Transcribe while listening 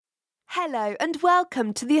Hello and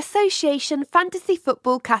welcome to the Association Fantasy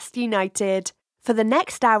Football Cast United. For the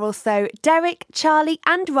next hour or so, Derek, Charlie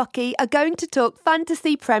and Rocky are going to talk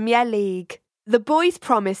Fantasy Premier League. The boys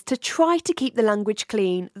promise to try to keep the language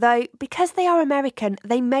clean, though because they are American,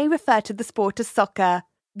 they may refer to the sport as soccer.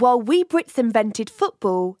 While we Brits invented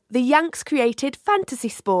football, the Yanks created fantasy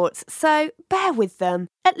sports, so bear with them.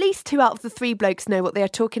 At least 2 out of the 3 blokes know what they are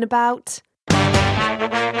talking about.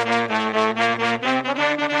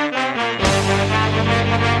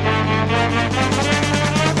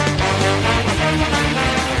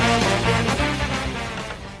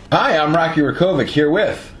 Hi, I'm Rocky Rakovic here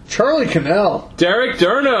with Charlie Cannell. Derek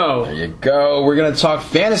Durno. There you go. We're going to talk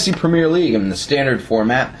Fantasy Premier League in the standard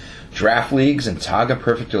format, draft leagues, and Taga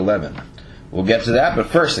Perfect 11. We'll get to that, but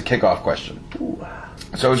first, a kickoff question.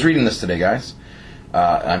 So I was reading this today, guys,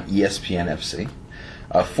 on ESPN FC.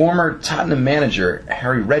 Former Tottenham manager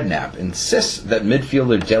Harry Redknapp insists that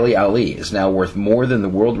midfielder Dele Alli is now worth more than the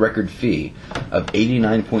world record fee of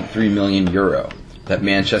 €89.3 million that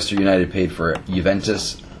Manchester United paid for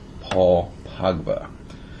Juventus' Paul Pogba.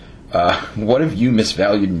 What have you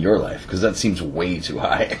misvalued in your life? Because that seems way too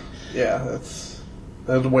high. Yeah, that's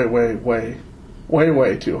way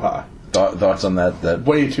too high. Thoughts on that?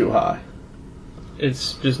 Way too high.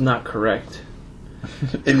 It's just not correct.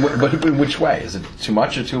 In which way? Is it too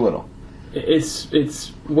much or too little?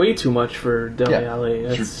 It's way too much for Dele Alli.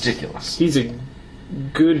 It's ridiculous. He's a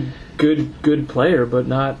good player, but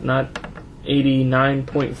not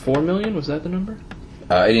 89.4 million. Was that the number?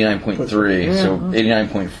 89.3. Yeah. So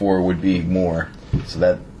 89.4 would be more. So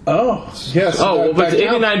that. Oh, yes. Oh, well, if it's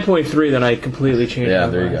 89.3, then I completely changed. Yeah,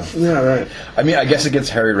 my there you mind. go. Yeah, right. I mean, I guess it gets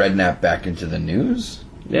Harry Redknapp back into the news.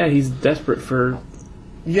 Yeah, he's desperate for.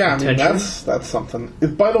 Yeah, I mean Attention. that's something.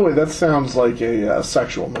 By the way, that sounds like a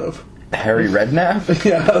sexual move. Harry Redknapp?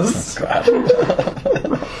 Yes. God.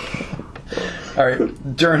 All right,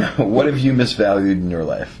 Durno, what have you misvalued in your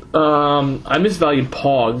life? I misvalued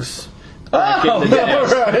Pogs. Back in the day.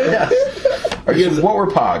 Yes. What were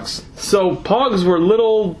Pogs? So Pogs were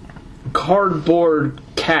little cardboard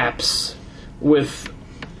caps with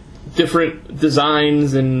different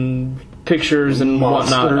designs and pictures and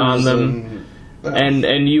whatnot on them,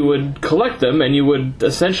 and you would collect them and you would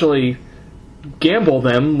essentially gamble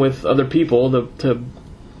them with other people to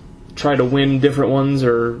try to win different ones,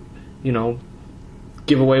 or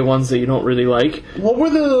give away ones that you don't really like. What were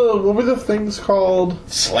the things called?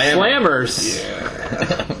 Slammers.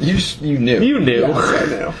 Yeah. You knew. You knew.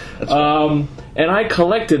 Yes, I know. And I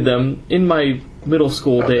collected them in my middle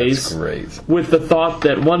school days. That's great. With the thought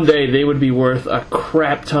that one day they would be worth a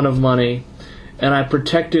crap ton of money, and I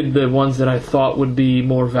protected the ones that I thought would be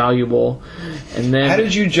more valuable. And then How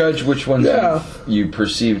did you judge which ones you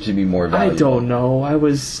perceived to be more valuable? I don't know. I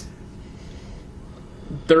was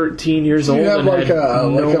 13 years old. You have and like had a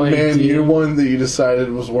no Man idea. U one that you decided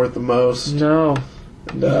was worth the most. No,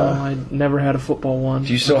 I never had a football one.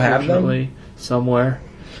 Do you still have them? Unfortunately, somewhere.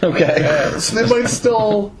 Okay. So they might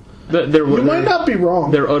still. You might not be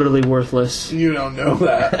wrong. They're utterly worthless, You don't know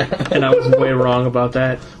that. and I was way wrong about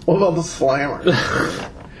that. What about the Slammer?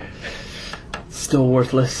 Still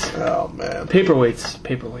worthless. Oh man.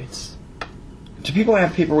 Paperweights. Do people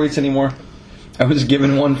have paperweights anymore? I was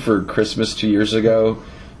given one for Christmas 2 years ago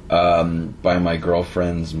by my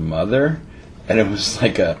girlfriend's mother, and it was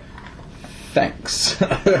like a thanks.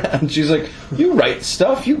 And she's like, "You write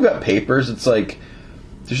stuff. You got papers." It's like,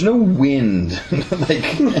 there's no wind.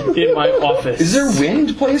 Like In my office. is there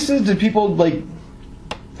wind places? Did people I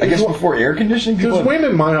guess before air conditioning? There's wind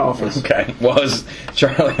in my office. Okay. Well,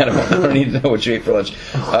 Charlie, I don't need to know what you ate for lunch.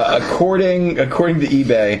 According to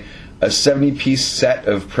eBay, a 70-piece set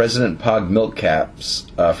of President Pog milk caps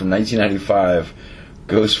from 1995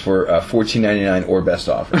 goes for $14.99 or best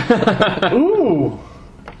offer. Ooh.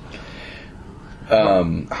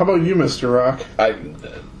 How about you, Mr. Rock?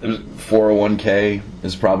 401k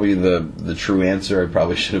is probably the true answer. I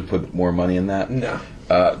probably should have put more money in that. No.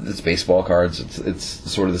 It's baseball cards. It's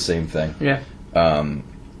sort of the same thing. Yeah. I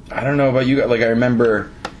don't know about you. Like, I remember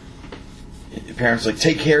parents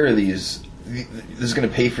take care of these. This is going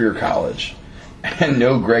to pay for your college. And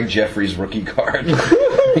no Greg Jeffries rookie card.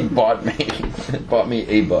 He bought me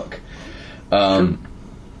a book.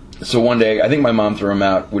 So one day, I think my mom threw them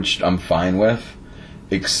out, which I'm fine with,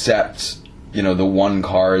 except the one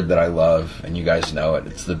card that I love, and you guys know it.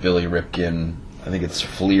 It's the Billy Ripken. I think it's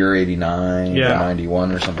Fleer 89 or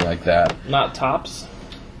 91 or something like that. Not tops.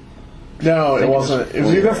 No, it wasn't. It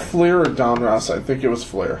was Fleer. either Fleer or Don Ross. I think it was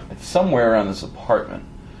Fleer. It's somewhere around this apartment.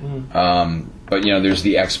 But there's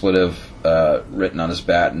the expletive written on his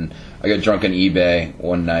bat, and I got drunk on eBay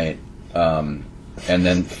one night, and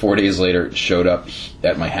then 4 days later it showed up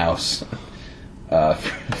at my house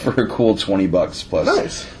for a cool $20 plus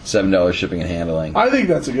Nice. $7 shipping and handling. I think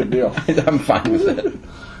that's a good deal. I'm fine with it.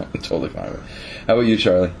 I'm totally fine with it. How about you,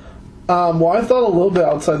 Charlie? Well, I thought a little bit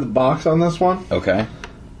outside the box on this one, Okay.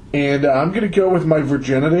 and I'm going to go with my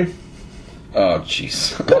virginity. Oh,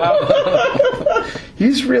 jeez.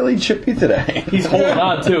 He's really chippy today. He's holding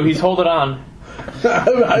on, too. He's holding on.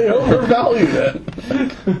 I overvalued it.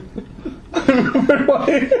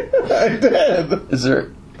 I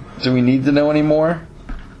did. Do we need to know any more?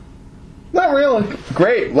 Not really.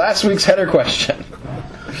 Great. Last week's header question.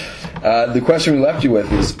 The question we left you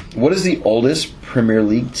with is, what is the oldest Premier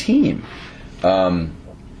League team?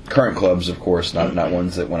 Current clubs, of course, not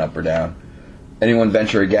ones that went up or down. Anyone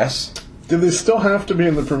venture a guess? Do they still have to be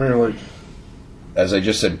in the Premier League? As I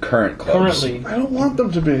just said, current clubs. Currently. I don't want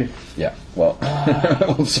them to be. Yeah. Well,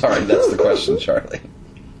 well, sorry, that's the question, Charlie.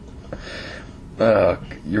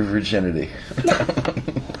 Your virginity.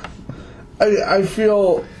 I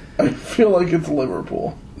feel like it's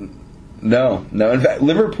Liverpool. No. In fact,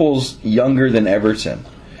 Liverpool's younger than Everton.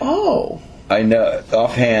 Oh. I know.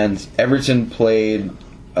 Offhand, Everton played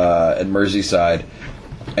at Merseyside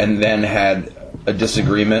and then had a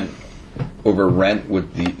disagreement over rent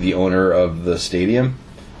with the owner of the stadium,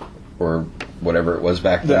 or whatever it was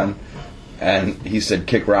back then. And he said,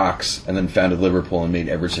 kick rocks, and then founded Liverpool and made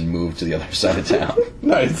Everton move to the other side of town.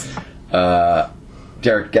 Nice.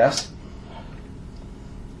 Derek, guess?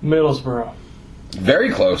 Middlesbrough. Very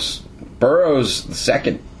close. Borough's the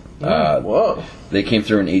second. Whoa. They came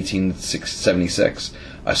through in 1876.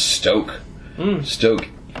 Stoke. Stoke,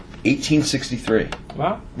 1863.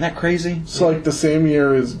 Wow. Isn't that crazy? It's like the same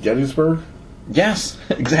year as Gettysburg. Yes,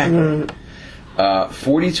 exactly.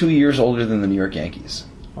 42 years older than the New York Yankees.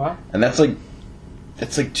 Wow. And that's like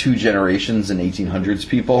 2 generations in 1800s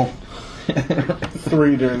people.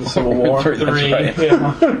 3 during the Civil War. That's right.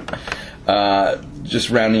 Yeah. Just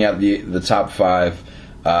rounding out the top 5.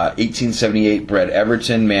 1878 bred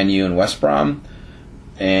Everton, Man U, and West Brom.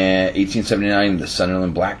 And 1879 the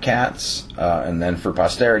Sunderland Black Cats. And then for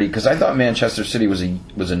posterity, because I thought Manchester City was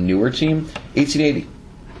a newer team, 1880.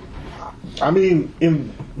 I mean,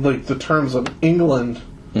 in like the terms of England,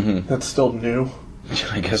 that's still new.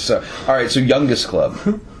 I guess so. All right, so youngest club.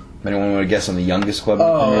 Anyone want to guess on the youngest club in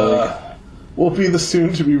the Premier League? Will it be the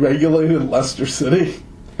soon-to-be regulated Leicester City?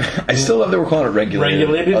 I still love that we're calling it regulated.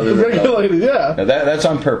 Regulated? Other than- Regulated, yeah. Now that's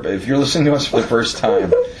on purpose. If you're listening to us for the first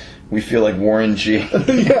time, we feel like Warren G.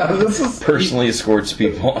 Yeah, this is... personally escorts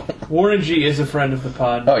people. Warren G is a friend of the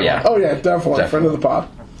pod. Oh, yeah. Oh, yeah, definitely. Friend of the pod.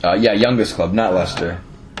 Yeah, youngest club, not Leicester.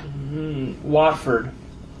 Watford.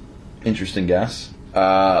 Interesting guess.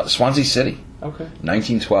 Swansea City, Okay.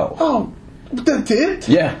 1912. Oh, that did?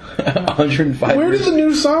 Yeah, 105 Where years. did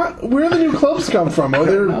where the new clubs come from? Are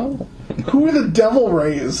there... Who are the Devil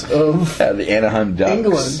Rays of... The Anaheim Ducks.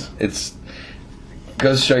 England. It's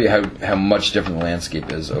goes to show you how much different the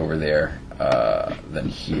landscape is over there than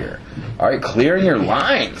here. All right, clearing your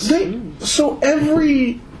lines. So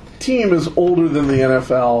every team is older than the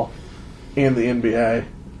NFL and the NBA,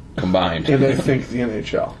 Combined. and I think the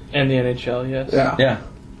NHL. And the NHL, yes. Yeah. Yeah,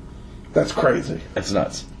 That's crazy. that's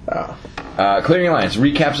nuts. Yeah. Clearing your lines.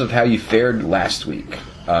 Recaps of how you fared last week.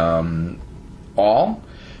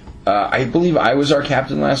 I believe I was our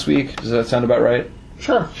captain last week. Does that sound about right?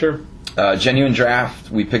 Sure. Sure. Genuine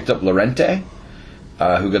draft, we picked up Llorente,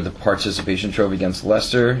 who got the participation trophy against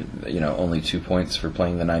Leicester. Only 2 points for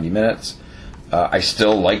playing the 90 minutes. I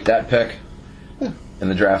still like that pick in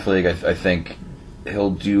the draft league. I think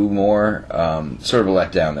he'll do more. Sort of a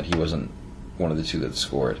letdown that he wasn't one of the 2 that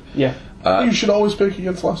scored. Yeah. You should always pick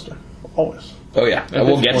against Leicester. Always. Oh, yeah.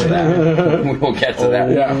 We'll get to that. We'll get to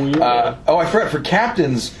that. Yeah. I forgot. For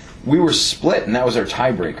captains, we were split, and that was our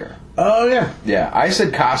tiebreaker. Oh, yeah. Yeah, I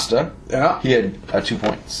said Costa. Yeah. He had 2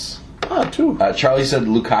 points. 2. Charlie said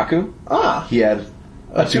Lukaku. He had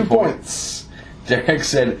 2 points. Derek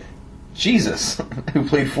said Jesus, who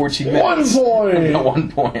played 14 minutes. 1 point.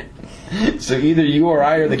 1 point. So either you or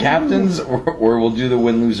I are the captains, or we'll do the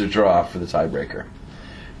win-loser-draw for the tiebreaker.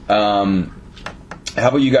 How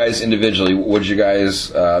about you guys individually? What'd you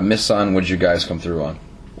guys miss on? What'd you guys come through on?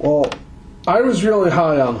 Well, I was really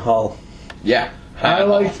high on Hull. Yeah. I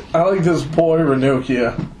liked this boy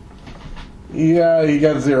Ranocchia. Yeah, he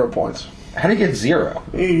got 0 points. How did he get 0?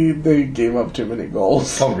 They gave up too many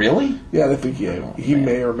goals. Oh, really? Yeah, I think he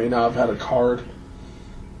may or may not have had a card.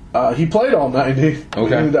 He played all 90. But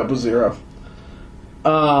he ended up with 0.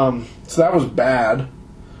 So that was bad.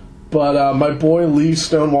 But my boy Lee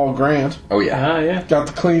Stonewall Grant Oh, yeah. Yeah. got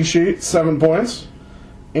the clean sheet, 7 points.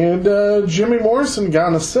 And Jimmy Morrison got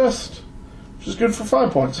an assist which is good for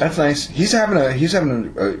 5 points. That's nice. He's having a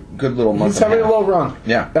good little month. He's having a little run.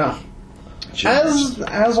 Yeah. Yeah.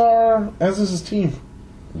 As is his team.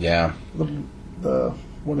 Yeah. The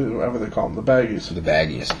whatever they call them, the baggies. The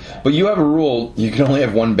baggies. But you have a rule: you can only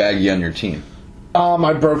have one baggie on your team.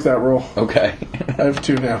 I broke that rule. Okay. I have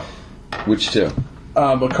 2 now. Which 2?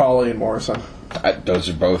 Macaulay and Morrison. Those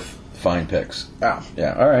are both fine picks. Yeah.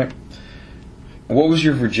 Yeah. All right. What was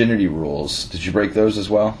your virginity rules? Did you break those as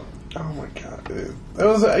well? Oh my god, dude. That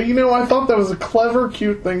was I thought that was a clever,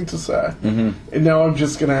 cute thing to say, and now I'm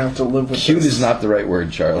just gonna have to live with. Cute this. is not the right word,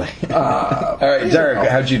 Charlie. All right, Derek,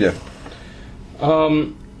 how'd you do?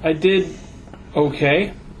 I did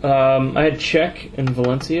okay. I had Czech and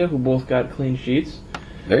Valencia, who both got clean sheets.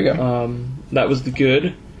 There you go. That was the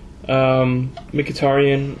good.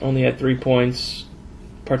 Mkhitaryan only had 3 points,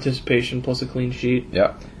 participation plus a clean sheet.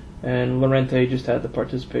 Yep. And Llorente just had the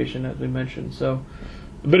participation, as we mentioned. So,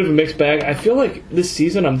 a bit of a mixed bag. I feel like this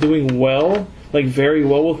season I'm doing well, like very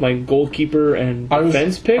well with my goalkeeper and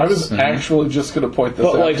defense picks. I was actually just going to point this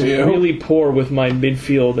out but like to you. really poor with my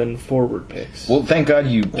midfield and forward picks. Well, thank God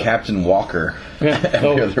you Captain Walker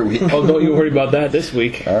every other week. Oh, don't you worry about that this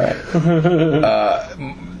week. All right.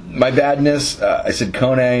 My badness, I said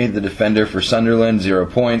Kone, the defender for Sunderland, 0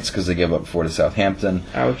 points because they gave up 4 to Southampton.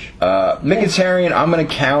 Ouch. Mkhitaryan, I'm going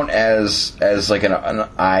to count as like an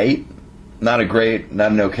I. Not a great,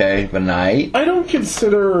 not an okay, but an I. I don't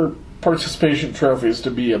consider participation trophies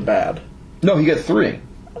to be a bad. No, he got 3.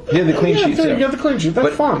 He had the clean sheet, too. You got the clean sheet.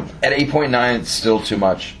 That's fine. At 8.9, it's still too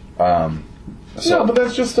much. No, but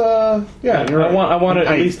that's just you're right. I want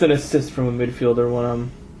at least an assist from a midfielder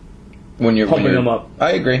when you're pumping them up.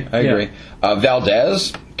 I agree.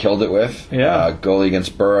 Valdez killed it with. Goalie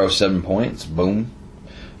against Burrow, 7 points. Boom.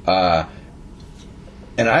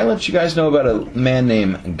 And I let you guys know about a man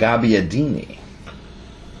named Gabbiadini.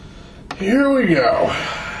 Here we go.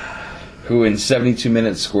 Who in 72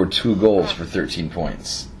 minutes scored 2 goals for 13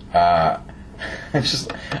 points. I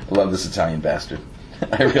love this Italian bastard.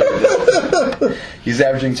 I really do. He's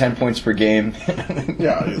averaging 10 points per game.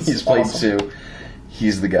 Yeah, he's played awesome. 2.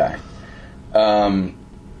 He's the guy.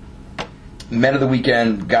 Men of the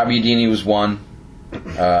weekend, Gabbiadini was 1.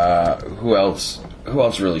 Who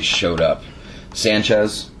else really showed up?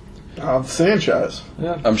 Sanchez. Sanchez.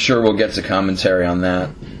 Yeah. I'm sure we'll get to commentary on that.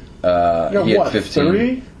 He had 15.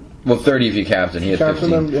 30? Well, 30 if you captain. He had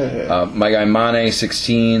 15. Yeah. My guy Mane,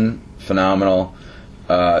 16. Phenomenal.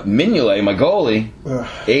 Mignolet, my goalie,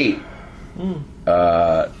 8.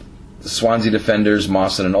 Swansea defenders,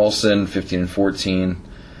 Mawson and Olsen, 15 and 14.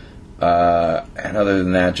 And other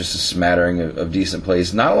than that, just a smattering of decent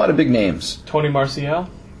plays. Not a lot of big names. Tony Martial?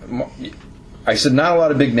 I said not a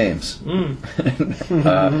lot of big names.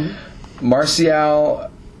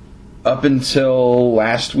 Martial, up until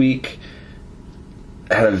last week,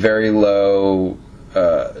 had a very low...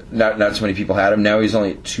 not so many people had him. Now he's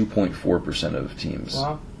only at 2.4% of teams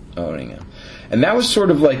owning him. And that was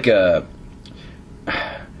sort of like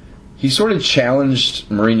he sort of challenged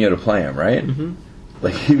Mourinho to play him, right? Mm-hmm.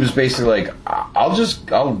 Like he was basically like,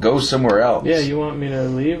 I'll go somewhere else. Yeah, you want me to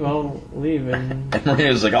leave? I'll leave. And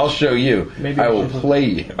Mourinho's like, I'll show you. Maybe I will play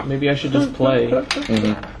you. Maybe I should just play.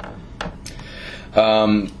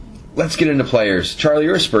 Mm-hmm. Let's get into players. Charlie,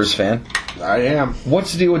 you're a Spurs fan. I am.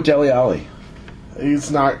 What's the deal with Dele Alli? He's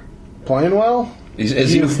not playing well.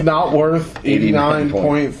 He's not worth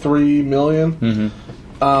 $89.3 million.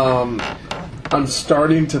 Mm-hmm. I'm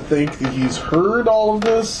starting to think that he's heard all of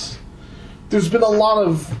this. There's been a lot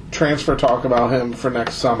of transfer talk about him for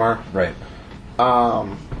next summer. Right.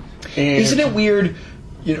 And isn't it weird?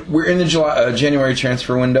 You know, we're in the January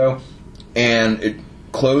transfer window, and it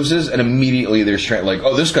closes, and immediately there's like,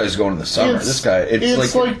 oh, this guy's going in the summer. This guy,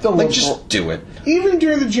 it's like just do it. Even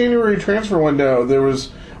during the January transfer window, there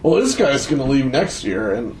was, well, this guy's going to leave next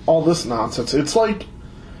year, and all this nonsense. It's like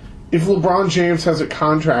if LeBron James has a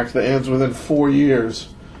contract that ends within 4 years,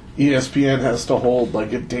 ESPN has to hold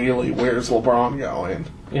like a daily "Where's LeBron going?"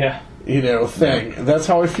 thing. Yeah. That's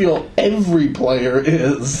how I feel every player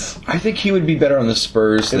is. I think he would be better on the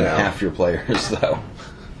Spurs than half your players, though.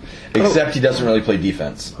 Except he doesn't really play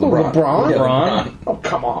defense. LeBron? Yeah, LeBron? Oh,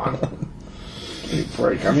 come on. Give me a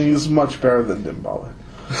break. I mean, he's much better than Dembele.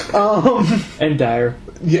 And Dyer.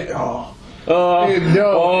 Yeah. What's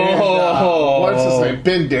his name?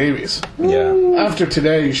 Ben Davies. Yeah. After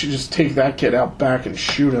today, you should just take that kid out back and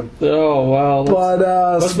shoot him. Oh, wow.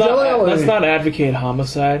 Let's not advocate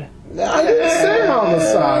homicide. I didn't say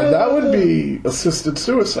homicide. That would be assisted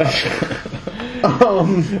suicide.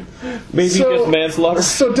 Maybe just manslaughter.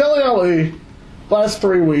 So Dele Alli, last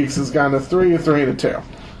 3 weeks, has gone to 3 and 2.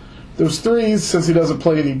 those threes, since he doesn't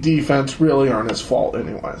play any defense, really aren't his fault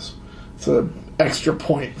anyways. It's an extra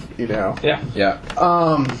point, Yeah. Yeah.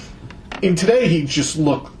 And today he just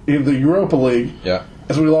looked in the Europa League. Yeah.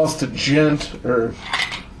 As we lost to Gent or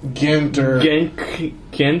Ghent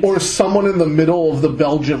or someone in the middle of the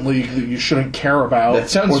Belgian league that you shouldn't care about That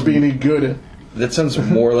sounds- or be any good. That sounds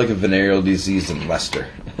more like a venereal disease than Leicester.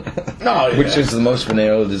 No, yeah. Which is the most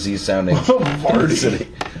venereal disease sounding Vardy. city.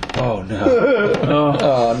 Oh, no.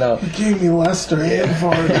 Oh, no. You gave me Leicester and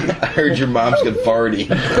Vardy. I heard your mom's got Vardy.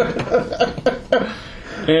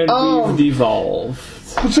 And we've devolved.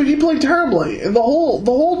 So he played terribly, and the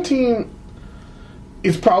whole team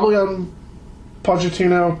is probably on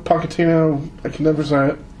Pochettino. I can never say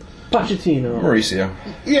it. Pochettino. Mauricio.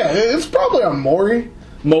 Yeah, it's probably on Mori.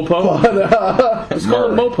 Mopo. But Let's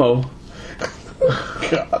call it Mopo.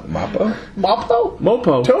 God. Mapo? Mapo?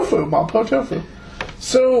 Mopo. Tofu.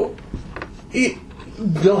 So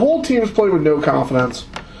the whole team is playing with no confidence,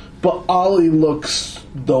 but Ollie looks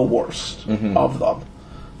the worst of them.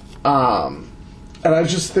 And I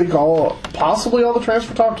just think possibly all the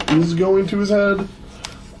transfer talk is going to his head.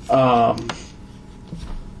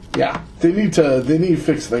 Yeah, they need to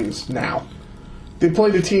fix things now. They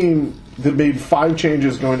played a team that made 5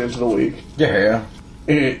 changes going into the week. Yeah.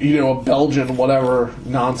 A Belgian whatever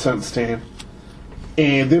nonsense team,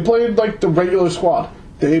 and they played like the regular squad.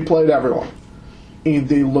 They played everyone, and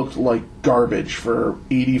they looked like garbage for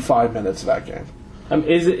 85 minutes of that game. Do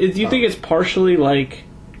you think it's partially like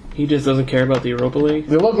he just doesn't care about the Europa League?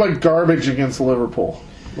 They looked like garbage against Liverpool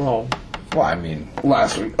Well, I mean...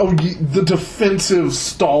 last week. Oh, the defensive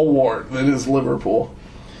stalwart that is Liverpool.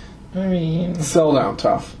 I mean... Sell down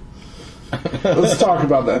tough. Let's talk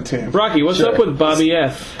about that team. Rocky, what's Sure. up with Bobby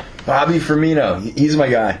F? Bobby Firmino. He's my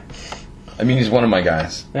guy. I mean, he's one of my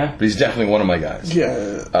guys. Yeah. But he's definitely one of my guys.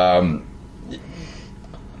 Yeah.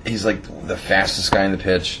 He's like the fastest guy in the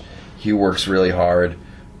pitch. He works really hard.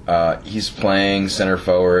 He's playing center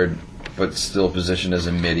forward, but still positioned as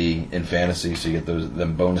a midi in fantasy, so you get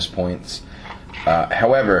them bonus points.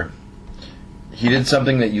 However, he did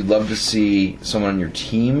something that you'd love to see someone on your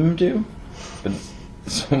team do, but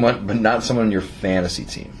not someone on your fantasy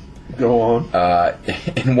team. Go on.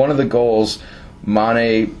 In one of the goals,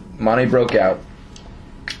 Mane broke out,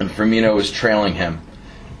 and Firmino was trailing him.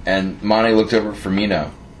 And Mane looked over at Firmino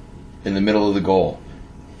in the middle of the goal,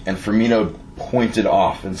 and Firmino pointed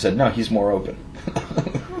off and said, "No, he's more open,"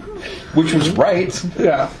 which was right.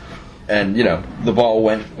 Yeah. And the ball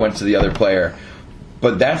went to the other player,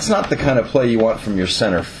 but that's not the kind of play you want from your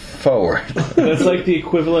center forward. That's like the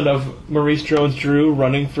equivalent of Maurice Jones-Drew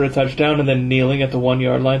running for a touchdown and then kneeling at the 1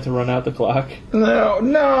 yard line to run out the clock. No.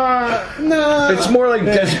 It's more like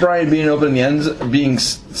Des Bryant being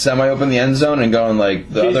semi-open in the end zone and going like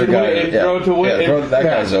the Jason other guy. Witten, throw it to Witten. That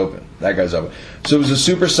guy's open. That guy's open. So it was a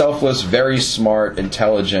super selfless, very smart,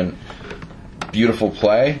 intelligent, beautiful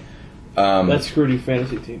play. That screwed your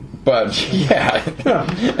fantasy team. But yeah,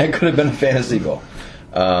 it could have been a fantasy goal.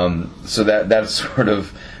 So that's sort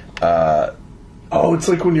of. It's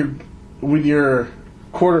like when your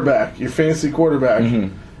quarterback, your fantasy quarterback,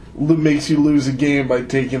 makes you lose a game by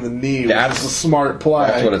taking the knee. That's a smart play.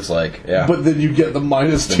 That's what it's like. Yeah. But then you get the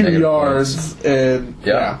 -2 yards, points. and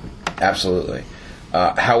yeah, absolutely.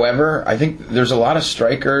 However, I think there's a lot of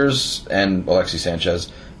strikers and Alexis Sanchez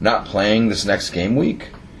not playing this next game week.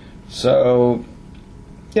 So,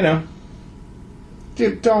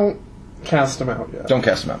 don't cast him out yet. Don't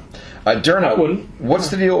cast him out. Durno, I wouldn't. What's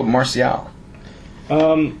the deal with Martial?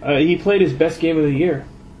 He played his best game of the year.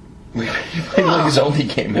 He played like his only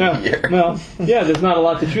game of the year. Well, yeah, there's not a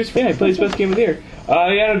lot to choose from. Yeah, he played his best game of the year.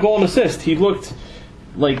 He had a goal and assist. He looked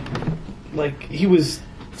like he was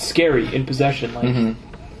scary in possession,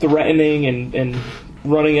 threatening and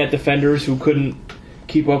running at defenders who couldn't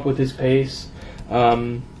keep up with his pace.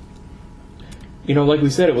 Like we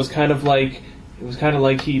said, it was kind of like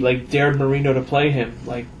he dared Mourinho to play him.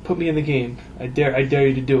 Like, put me in the game. I dare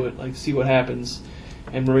you to do it. Like, see what happens.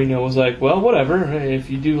 And Mourinho was like, well, whatever. If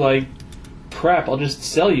you do crap, I'll just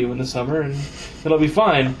sell you in the summer and it'll be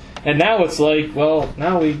fine. And now it's like, well,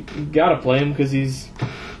 now we gotta play him because he's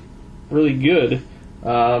really good.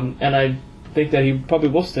 And I think that he probably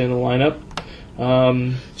will stay in the lineup.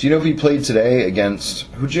 Do you know if he played today against...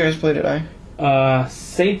 Who did you guys play today?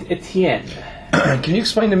 Saint Etienne. Can you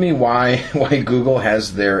explain to me why Google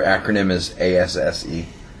has their acronym as ASSE?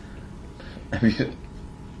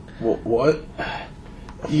 What?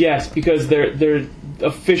 Yes, because their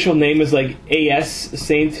official name is AS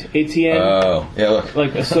Saint Etienne. Oh, yeah, look.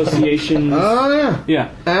 Like association. Oh, yeah. Yeah.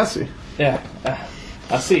 Assy. Yeah.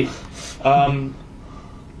 I see.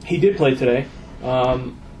 He did play today.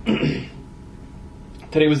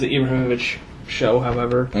 Today was the Ibrahimovic show,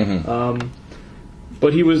 however. Mm-hmm.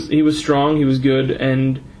 But he was strong. He was good.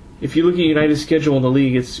 And if you look at United's schedule in the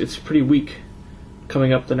league, it's pretty weak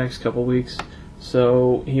coming up the next couple weeks.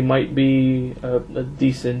 So he might be a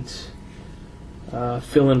decent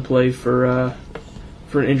fill-in play for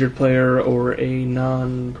an injured player or a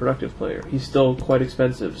non-productive player. He's still quite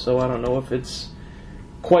expensive, so I don't know if it's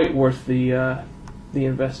quite worth the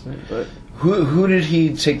investment. But who did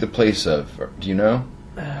he take the place of? Do you know?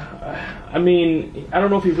 I mean, I don't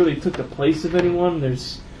know if he really took the place of anyone.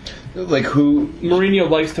 There's like who Mourinho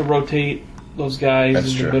likes to rotate those guys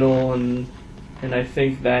That's in true. the middle, and I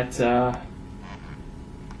think that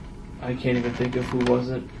I can't even think of who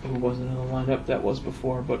wasn't in the lineup that was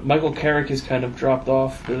before. But Michael Carrick has kind of dropped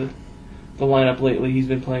off the lineup lately. He's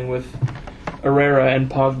been playing with Herrera and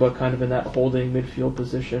Pogba kind of in that holding midfield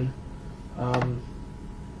position.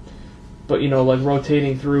 But, like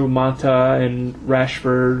rotating through Mata and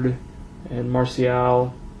Rashford and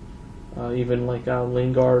Martial, even like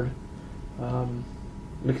Lingard,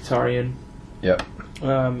 Mkhitaryan. Yep.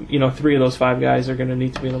 3 of those 5 guys are going to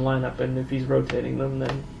need to be in the lineup, and if he's rotating them,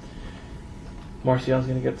 then Martial's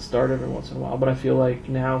going to get the start every once in a while. But I feel like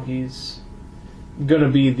now he's going to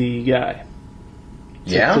be the guy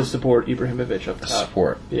to support Ibrahimovic up top.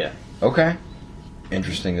 Support. Yeah. Okay.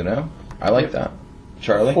 Interesting to know. I like that.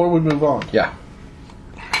 Charlie? Before we move on, Yeah.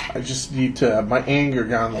 I just need to. My anger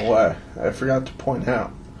got in the way. I forgot to point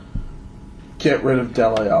out. Get rid of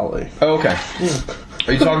Dele Alli. Oh, okay.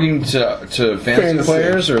 Are you talking to fantasy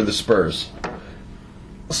players or the Spurs?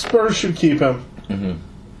 Spurs should keep him Mm-hmm.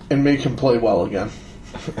 and make him play well again.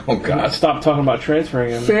 Oh, God. Stop talking about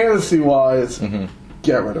transferring him. Fantasy-wise, Mm-hmm.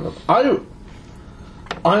 get rid of him.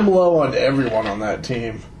 I'm low on everyone on that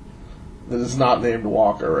team that is not named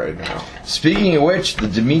Walker right now. Speaking of which, the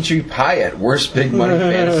Dimitri Payet worst big money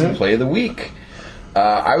fantasy play of the week.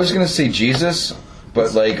 I was going to say Jesus,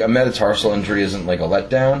 but like a metatarsal injury isn't like a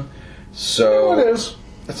letdown. So No, it is.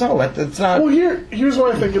 It's not a letdown. It's not. Well, here's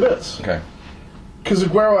what I think it is. Okay. Because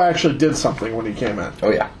Aguero actually did something when he came in.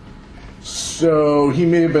 Oh yeah. So he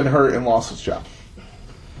may have been hurt and lost his job.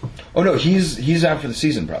 Oh no, he's out for the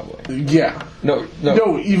season probably. Yeah. No.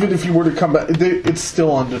 No, even if he were to come back, it's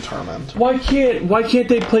still undetermined. Why can't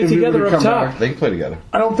they play If he together were to up come top? back. They can play together.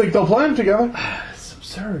 I don't think they'll play them together. It's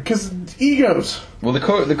absurd. Because egos. Well, the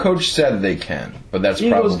coach said they can, but that's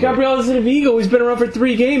Egos. probably Gabriel isn't an ego. He's been around for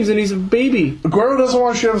 3 games and he's a baby. Aguero doesn't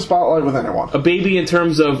want to share the spotlight with anyone. A baby in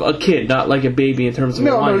terms of a kid, not like a baby in terms of a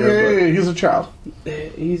No, minor. yeah, he's a child. But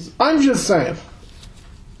he's I'm just saying.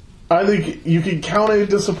 I think you can count a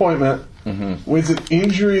disappointment with an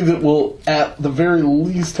injury that will, at the very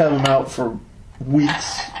least, have him out for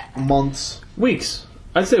weeks, months. weeks.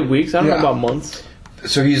 I'd say weeks. I don't know Yeah. about months.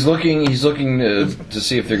 So he's looking to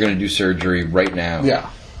see if they're going to do surgery right now. Yeah.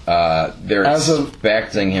 They're As of-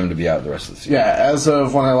 expecting him to be out the rest of the season. Yeah, as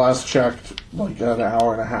of when I last checked, like an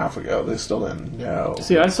hour and a half ago, they still didn't know.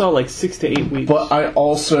 See, I saw like 6 to 8 weeks. But I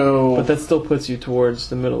also... But that still puts you towards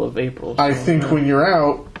the middle of April. I so, think yeah. when you're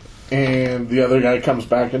out and the other guy comes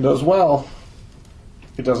back and does well,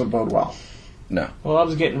 it doesn't bode well. No. Well, I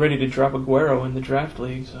was getting ready to drop Aguero in the draft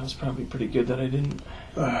league, so it's probably pretty good that I didn't.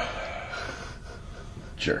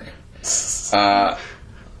 Jerk. So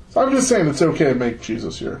I'm just saying it's okay to make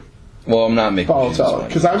Jesus your Well, I'm not making Jesus Balotelli. mine.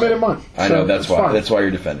 Because I made it mine. I So know that's it's why. fine. That's why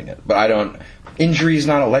you're defending it. But I don't. Injury is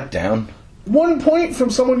not a letdown. 1 point from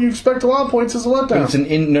someone you expect a lot of points is a But letdown. it's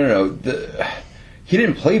no. He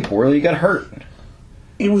didn't play poorly. He got hurt.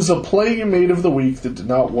 It was a play you made of the week that did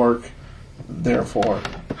not work. Therefore,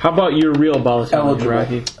 How about your real Balotelli, Eligible.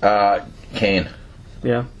 Rocky? Kane.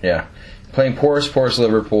 Yeah. Yeah. Playing poorest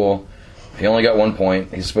Liverpool. He only got 1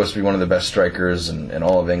 point. He's supposed to be one of the best strikers in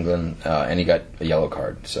all of England, and he got a yellow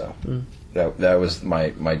card. So that was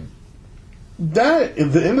my. that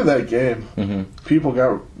at the end of that game, people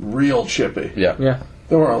got real chippy. Yeah. Yeah.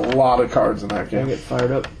 There were a lot of cards in that I game. get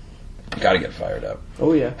fired up. Got to get fired up.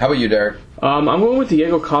 Oh, yeah. How about you, Derek? I'm going with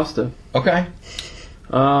Diego Costa. Okay.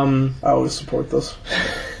 I always support this.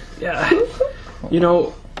 Yeah.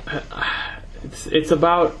 It's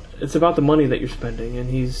about the money that you're spending, and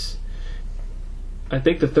he's, I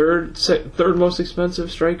think, the third most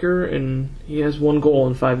expensive striker, and he has 1 goal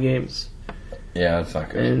in 5 games. Yeah, that's not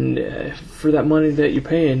good. And for that money that you're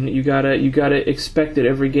paying, you gotta expect it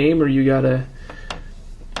every game, or you gotta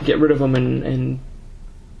get rid of him and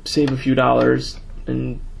save a few dollars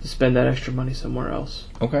and spend that extra money somewhere else.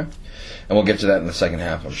 Okay. And we'll get to that in the second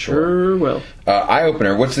half, I'm sure. Sure will. Eye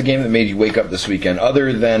opener. What's the game that made you wake up this weekend,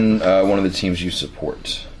 other than one of the teams you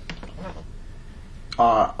support?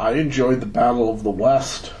 I enjoyed the Battle of the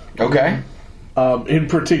West. Okay. In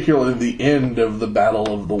particular, the end of the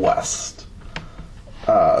Battle of the West.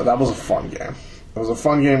 That was a fun game. It was a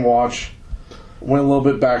fun game to watch. Went a little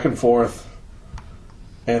bit back and forth.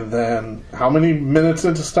 And then, how many minutes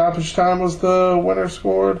into stoppage time was the winner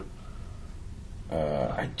scored?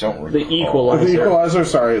 I don't recall. The equalizer. The equalizer,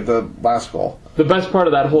 sorry, the last goal. The best part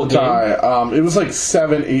of that whole game. Tie. It was like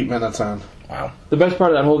 7-8 minutes in. Wow. The best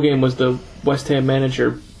part of that whole game was the West Ham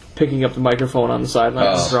manager picking up the microphone on the sideline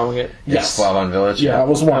and throwing it. Yes. Slavan Village. Yeah, That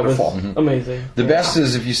was wonderful. Amazing. The best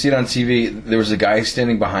is if you see it on TV, there was a guy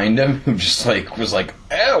standing behind him who just was like,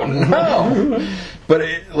 oh no! But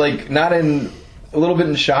not in a little bit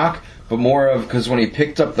in shock, but more of because when he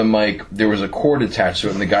picked up the mic, there was a cord attached to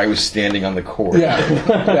it, and the guy was standing on the cord.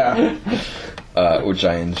 Yeah. Which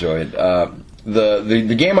I enjoyed.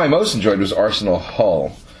 The game I most enjoyed was Arsenal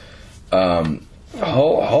Hull.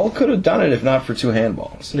 Hull could have done it if not for 2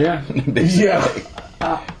 handballs. Yeah. Yeah.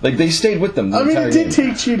 They stayed with them. I mean, it did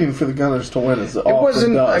take cheating for the Gunners to win, as it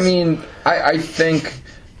wasn't. does. I mean, I think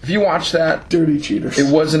if you watch that, Dirty cheaters.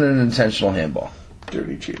 it wasn't an intentional handball.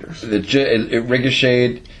 Dirty cheaters. It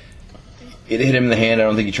ricocheted. It hit him in the hand. I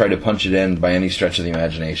don't think he tried to punch it in by any stretch of the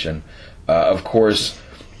imagination. Of course,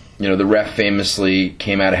 the ref famously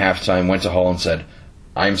came out of halftime, went to Hull and said,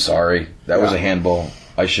 "I'm sorry. That was a handball.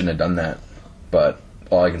 I shouldn't have done that. But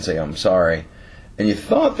all I can say, I'm sorry." And you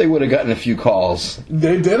thought they would have gotten a few calls.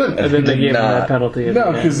 They didn't. And then they gave him that penalty.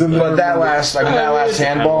 No, because but that last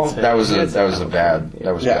handball, that was bad.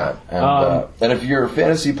 Yeah. And if you're a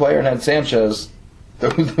fantasy player and had Sanchez,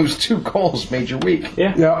 those 2 goals made your week.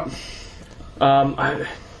 Yeah. I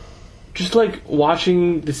just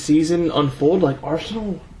watching the season unfold.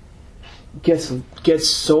 Arsenal gets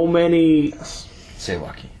so many. Say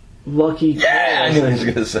lucky. Yeah, I knew he was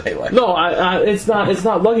going to say lucky. No, it's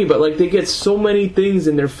not lucky, but they get so many things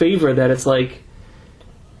in their favor that it's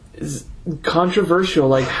it's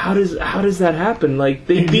controversial. How does that happen? They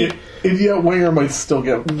beat. And yet Wenger might still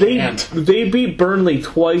get. They beat Burnley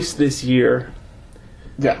twice this year.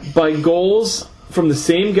 Yeah. By goals from the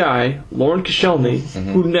same guy, Lauren Koscielny,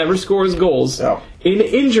 who never scores goals, in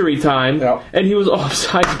injury time, and he was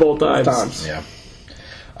offside both times. Yeah.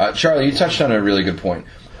 Charlie, you touched on a really good point.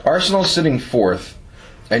 Arsenal's sitting 4th,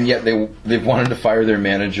 and yet they've wanted to fire their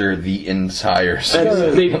manager the entire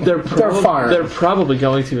season. They're probably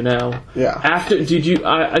going to now. Yeah. Did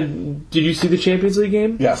you see the Champions League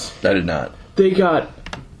game? Yes. I did not. They got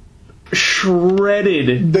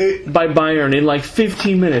shredded by Bayern in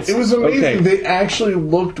 15 minutes. It was amazing. Okay. They actually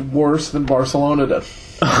looked worse than Barcelona did.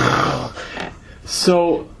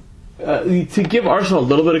 So, to give Arsenal a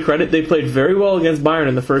little bit of credit, they played very well against Bayern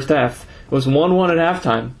in the first half. It was 1-1 at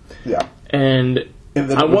halftime. Yeah. And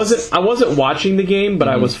I wasn't watching the game, but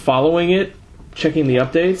I was following it, checking the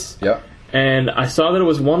updates. Yep. And I saw that it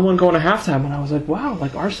was 1-1 going to halftime, and I was like, wow,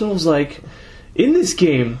 Arsenal's in this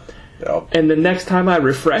game. Yep. And the next time I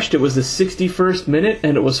refreshed, it was the 61st minute,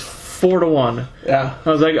 and it was 4-1. Yeah. I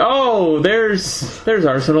was like, oh, there's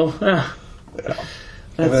Arsenal. Yeah.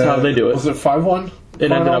 That's how they do it. Was it 5-1? It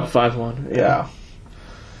ended up 5-1. Yeah.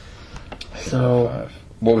 So,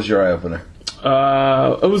 what was your eye opener?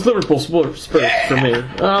 It was Liverpool Spurs for me.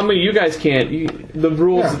 I mean, you guys can't. The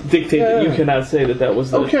rules dictate that you cannot say that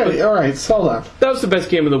was the... Okay, all right, sell that. That was the best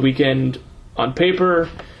game of the weekend on paper.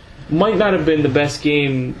 Might not have been the best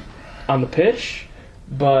game on the pitch,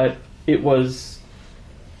 but it was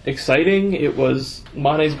exciting.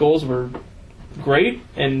 Mane's goals were great,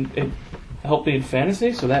 and it helped me in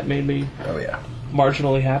fantasy, so that made me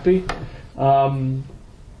marginally happy. I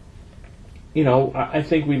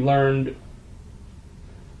think we learned...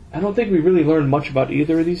 I don't think we really learned much about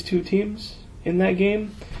either of these 2 teams in that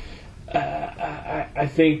game. I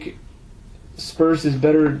think Spurs is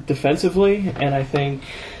better defensively, and I think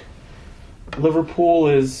Liverpool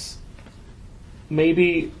is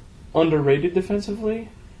maybe underrated defensively.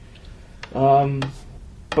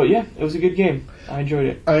 But yeah, it was a good game. I enjoyed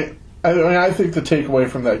it. I think the takeaway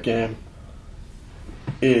from that game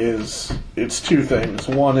is it's 2 things.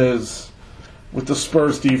 One is, with the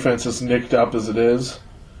Spurs defense as nicked up as it is,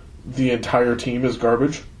 the entire team is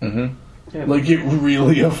garbage. Mm-hmm. Yeah, it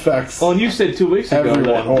really affects. Well, and you said 2 weeks ago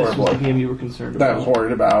that this was the game you were concerned about. That I was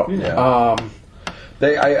worried about. Yeah.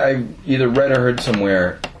 I either read or heard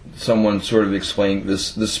somewhere someone sort of explained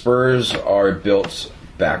this. The Spurs are built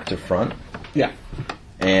back to front. Yeah.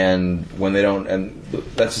 And when they don't, and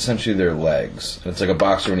that's essentially their legs. It's like a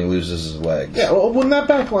boxer when he loses his legs. Yeah, well, when that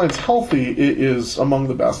back line's healthy, it is among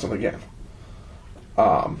the best in the game.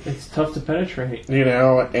 It's tough to penetrate.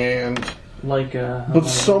 And... but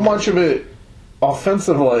so much of it,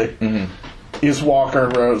 offensively, is Walker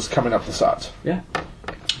and Rose coming up the sides. Yeah.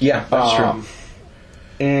 Yeah, that's true.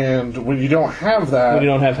 And when you don't have that... When you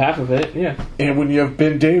don't have half of it, yeah. And when you have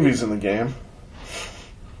Ben Davies in the game,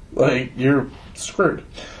 like, you're screwed.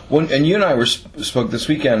 Well, and you and I spoke this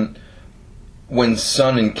weekend, when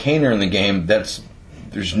Son and Kane are in the game, there's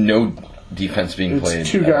no defense being played.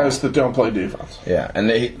 It's two guys that don't play defense. Yeah,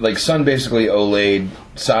 and Son basically Olayed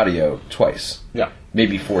Sadio twice. Yeah.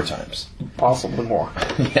 Maybe 4 times. Possibly more.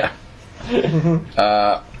 Yeah.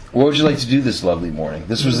 What would you like to do this lovely morning?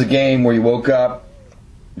 This was the game where you woke up,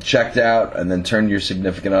 checked out, and then turned to your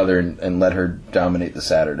significant other and let her dominate the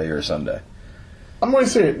Saturday or Sunday. I'm going to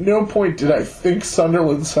say at no point did I think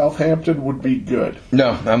Sunderland Southampton would be good.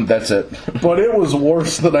 No, that's it. But it was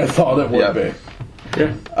worse than I thought it would be.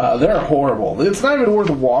 Yeah. They're horrible. It's not even worth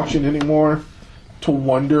watching anymore to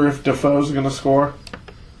wonder if Defoe's going to score.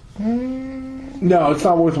 No, it's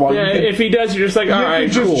not worth watching. Yeah, if he does, you're just like, all right,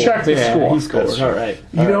 just cool. check the score. He scored. All right.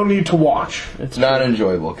 You don't need to watch. It's not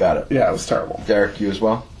enjoyable. Got it. Yeah, it was terrible. Derek, you as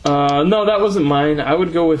well? No, that wasn't mine. I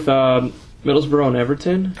would go with Middlesbrough and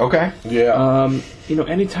Everton. Okay. Yeah.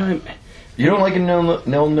 Anytime... You don't like a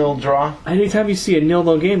 0-0 draw? Anytime you see a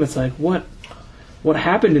 0-0 game, it's like, what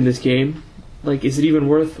happened in this game? Like, is it even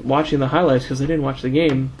worth watching the highlights? Because I didn't watch the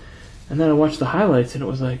game. And then I watched the highlights, and it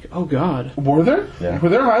was like, oh, God. Were there? Yeah. Were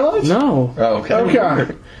there highlights? No. Oh, okay.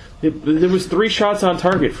 Okay. There was 3 shots on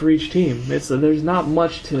target for each team. There's not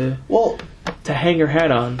much to hang your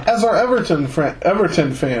hat on. As our Everton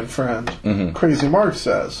fan friend, Crazy Mark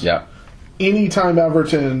says, anytime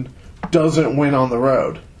Everton doesn't win on the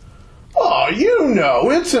road,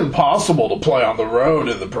 it's impossible to play on the road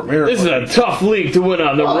in the Premier League. This is a tough league to win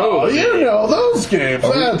on the road. Those games.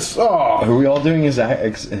 Are we all doing his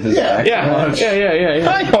accent? Yeah.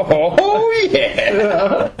 Oh,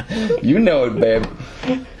 yeah. You know it, babe.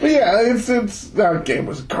 But yeah, that game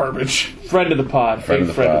was garbage. Friend of the pod. Friend of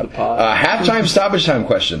the pod. Halftime, stoppage time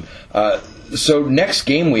question. So next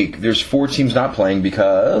game week, there's 4 teams not playing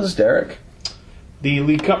because, Derek? The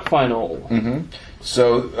League Cup final. Mm-hmm.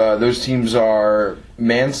 So those teams are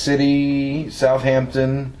Man City,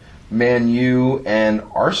 Southampton, Man U, and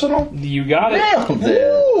Arsenal? You got it.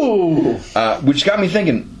 Nailed it. Which got me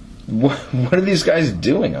thinking, what are these guys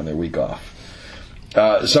doing on their week off?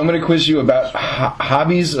 So I'm going to quiz you about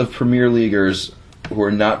hobbies of Premier Leaguers who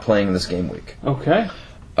are not playing this game week. Okay.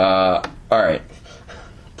 All right.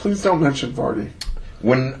 Please don't mention Vardy.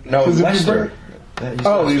 Leicester.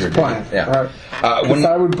 He's playing. Yeah. All right. Because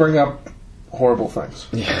I would bring up horrible things.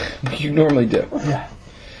 Yeah, you normally do. Yeah.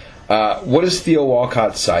 What is Theo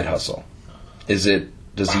Walcott's side hustle? Does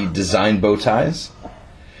he design bow ties?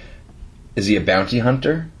 Is he a bounty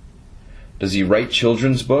hunter? Does he write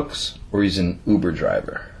children's books? Or he's an Uber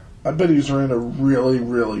driver? I bet he's written a really,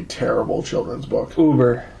 really terrible children's book.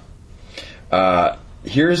 Uber.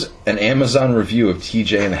 Here's an Amazon review of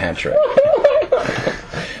TJ and the Hat Trick.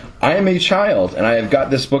 I am a child, and I have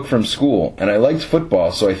got this book from school, and I liked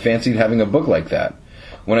football, so I fancied having a book like that.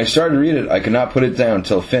 When I started to read it, I could not put it down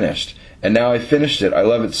till finished. And now I finished it. I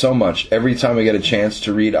love it so much. Every time I get a chance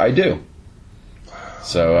to read, I do.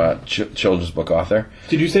 So, children's book author.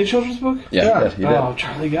 Did you say children's book? Yeah. He did. Oh,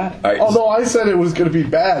 Charlie got it. Right. Although I said it was going to be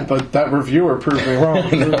bad, but that reviewer proved me wrong.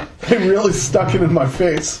 They really stuck it in my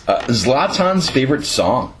face. Zlatan's favorite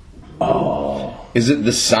song. Oh. Is it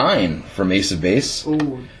The Sign from Ace of Base?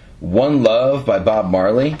 Ooh. One Love by Bob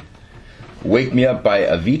Marley? Wake Me Up by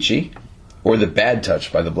Avicii? Or The Bad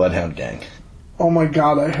Touch by the Bloodhound Gang? Oh my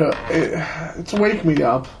God, it's Wake Me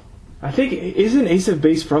Up. I think, isn't Ace of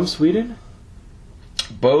Base from Sweden?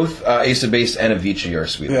 Both Ace of Base and Avicii are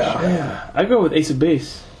Swedish. Yeah. I go with Ace of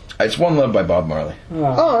Base. It's One Love by Bob Marley. Oh,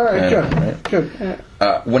 all right, Right. good.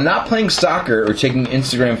 When not playing soccer or taking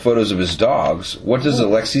Instagram photos of his dogs, what does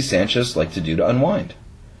Alexis Sanchez like to do to unwind?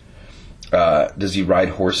 Does he ride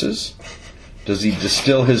horses? Does he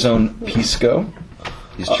distill his own pisco?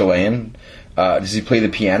 He's Chilean. Does he play the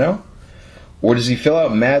piano? Or does he fill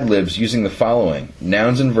out Mad Libs using the following?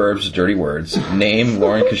 Nouns and verbs, dirty words. Name,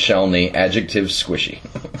 Lauren Koscielny. Adjective, squishy.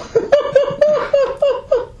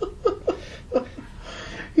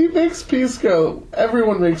 He makes pisco.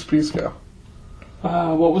 Everyone makes pisco.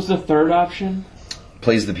 What was the third option?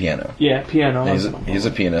 Plays the piano. Yeah, piano. He's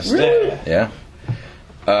a pianist. Really? Yeah.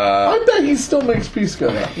 I bet he still makes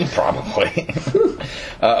pisco now. Probably.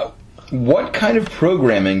 What kind of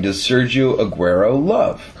programming does Sergio Aguero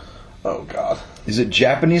love? Oh, God. Is it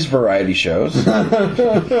Japanese variety shows? Is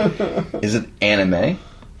it anime?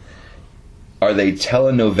 Are they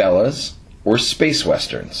telenovelas or space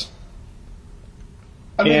westerns?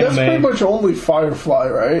 I mean, that's pretty much only Firefly,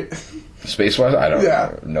 right? Space western? I don't know.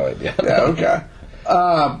 Yeah. No idea. Yeah, okay.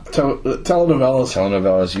 Telenovelas.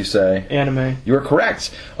 Telenovelas, you say. Anime. You are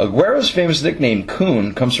correct. Aguero's famous nickname,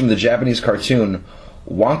 Kun, comes from the Japanese cartoon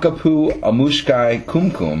Wankapu Amushkai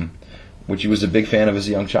Kum Kum, which he was a big fan of as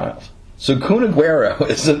a young child. So Kun Aguero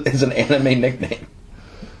is an anime nickname.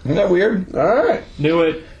 Isn't that weird? All right. Knew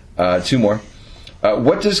it. 2 more.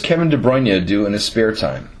 What does Kevin De Bruyne do in his spare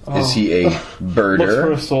time? Is he a birder? Looks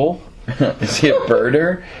for a soul. Is he a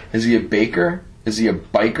birder? Is he a baker? Is he a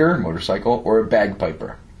biker, motorcycle, or a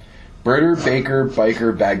bagpiper? Birder, baker,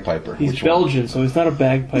 biker, bagpiper. He's Which Belgian, so he's not a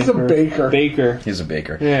bagpiper. He's a baker. Baker. He's a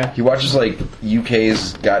baker. Yeah. He watches like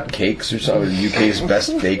UK's Got Cakes or something, UK's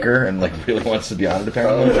Best Baker, and like really wants to be on it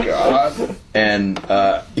apparently. Oh, God. And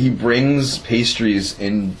he brings pastries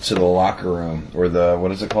into the locker room, or the,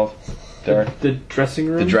 what is it called, Derek? The dressing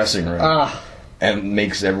room? The dressing room. Ah. And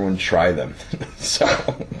makes everyone try them. So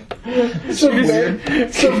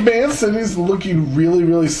Man City's looking really,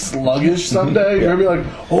 really sluggish someday. You're going to be like,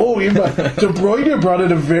 oh, De Bruyne brought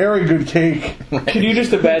in a very good cake. Can you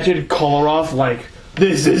just imagine Kolarov like,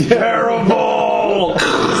 this is terrible?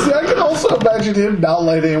 See, I can also imagine him not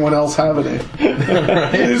letting anyone else have any.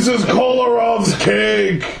 This is Kolarov's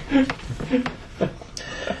cake.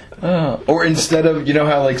 or instead of, you know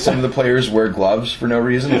how like some of the players wear gloves for no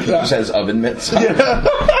reason? If he just has oven mitts on.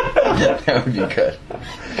 That would be good.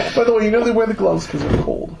 By the way, you know they wear the gloves because they're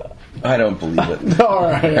cold. I don't believe it. All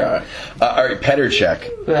right. All right, Petr Cech.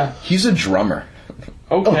 Yeah. He's a drummer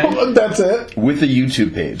Okay. Oh, that's it? with a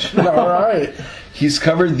YouTube page. All right. He's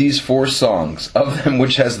covered these 4 songs, of them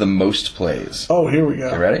which has the most plays. Oh, here we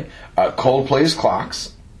go. You ready? Coldplay's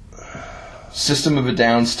Clocks, System of a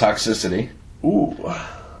Down's Toxicity, Ooh.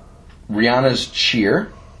 Rihanna's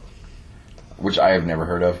Cheer, which I have never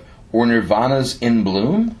heard of, or Nirvana's In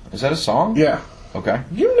Bloom. Is that a song? Yeah. Okay.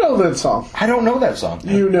 You know that song. I don't know that song.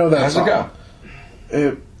 You know that How's song. it go?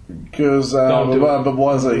 It goes, Don't do it. but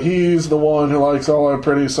was it? He's the one who likes all our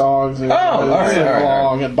pretty songs. And all right, sing all right,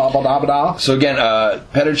 along and blah, blah, blah, blah. So again,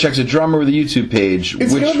 Petr Cech's a drummer with a YouTube page.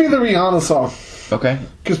 It's going to be the Rihanna song. Okay.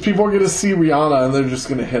 Because people are going to see Rihanna and they're just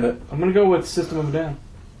going to hit it. I'm going to go with System of a Down.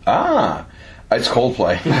 It's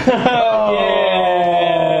Coldplay.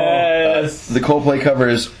 Yes! The Coldplay cover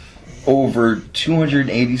is over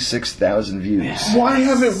 286,000 views. Why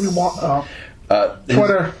haven't we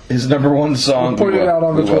Twitter. His number 1 song. We'll put it out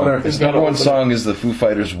on the Twitter. His number 1 song is the Foo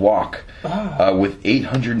Fighters' Walk, with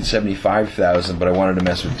 875,000. But I wanted to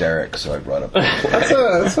mess with Derek, so I brought up.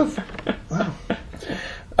 That's a wow.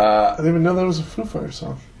 I didn't even know that was a Foo Fighters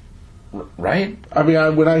song. Right? I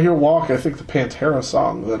mean, when I hear Walk, I think the Pantera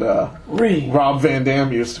song that Rob Van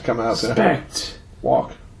Dam used to come out to. Respect.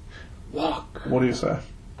 Walk. What do you say?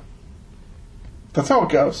 That's how it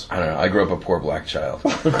goes. I don't know. I grew up a poor black child.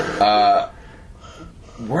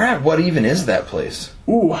 We're at what even is that place?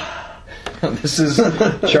 Ooh. This is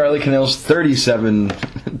Charlie Cannell's 37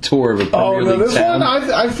 tour of a Premier League this town.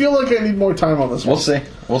 one, I feel like I need more time on this one.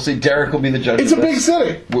 We'll see. Derek will be the judge. It's of a big this.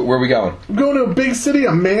 city. Where are we going? I'm going to a big city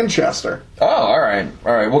of Manchester. Oh, all right.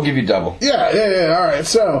 We'll give you double. Yeah. All right.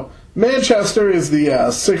 So Manchester is the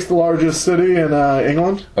 6th largest city in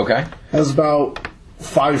England. Okay. Has about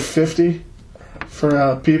 550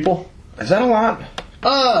 for people. Is that a lot?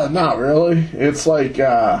 Not really. It's like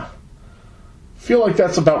I feel like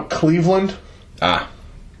that's about Cleveland. But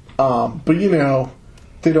you know,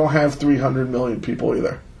 they don't have 300 million people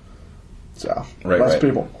either. So less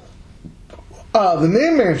people. The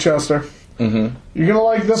name Manchester. Mm-hmm. You're gonna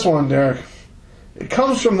like this one, Derek. It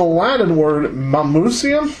comes from the Latin word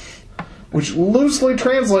mamusium, which loosely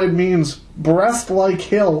translated means breast-like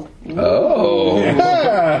hill. Oh.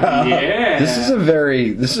 Yeah. Yeah. This is a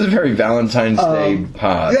very Valentine's Day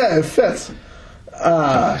pod. Yeah, it fits.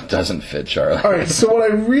 It doesn't fit, Charlie. All right, so what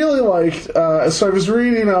I really liked, so I was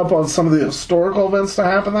reading up on some of the historical events that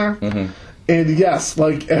happened there, and yes,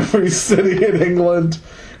 like every city in England,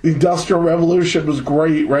 the Industrial Revolution was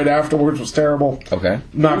great. Right afterwards was terrible. Okay.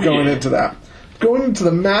 Not going into that. Going into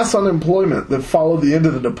the mass unemployment that followed the end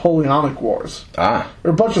of the Napoleonic Wars. There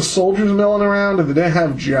were a bunch of soldiers milling around, and they didn't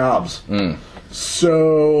have jobs.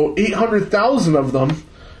 So 800,000 of them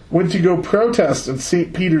went to go protest in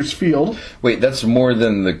St. Peter's Field. Wait, that's more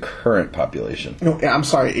than the current population. No, I'm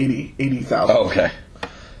sorry, 80,000. Oh, okay.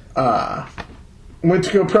 Went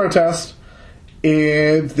to go protest,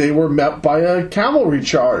 and they were met by a cavalry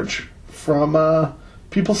charge from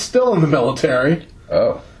people still in the military.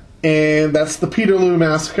 Oh. And that's the Peterloo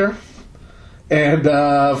Massacre. And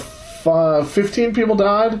 15 people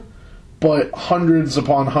died, but hundreds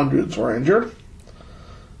upon hundreds were injured.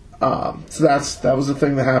 So that was the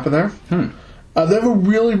thing that happened there. They have a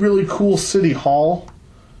really, really cool city hall.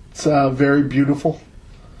 It's very beautiful.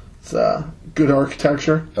 It's good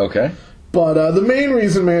architecture. Okay. But the main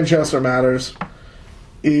reason Manchester matters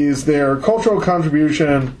is their cultural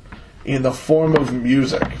contribution in the form of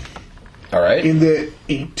music. All right. In that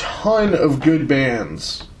a ton of good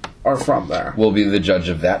bands are from there. We'll be the judge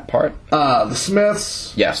of that part. The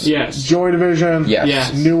Smiths. Yes. Yes. Joy Division. Yes.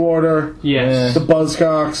 Yes. New Order. Yes. The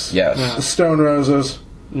Buzzcocks. Yes. The Stone Roses.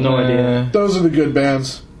 No idea. Those are the good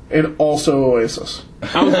bands. And also Oasis.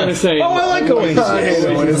 I was going to say... Oh, I like Oasis. I hate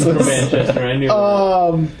Oasis from Oasis. Manchester. I knew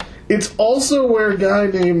that. It's also where a guy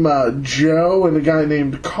named Joe and a guy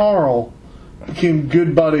named Carl became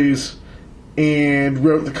good buddies and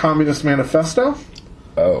wrote the Communist Manifesto.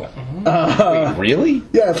 Oh. Wait, really?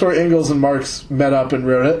 Yeah, it's where Engels and Marx met up and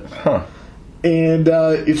wrote it. Huh. And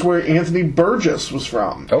it's where Anthony Burgess was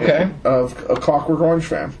from. Okay. Of A Clockwork Orange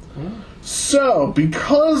fame. So,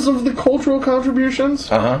 because of the cultural contributions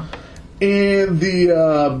Uh-huh. and the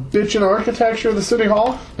bitchin' architecture of the City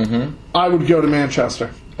Hall, I would go to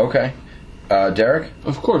Manchester. Okay. Derek?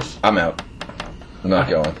 Of course. I'm out. I'm not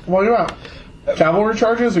going. Well, you're out. Cavalry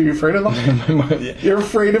charges? Are you afraid of them? You're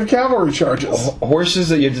afraid of cavalry charges. Horses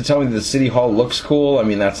that you have to tell me the City Hall looks cool, I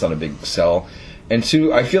mean, that's not a big sell. And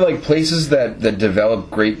two, I feel like places that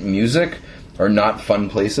develop great music are not fun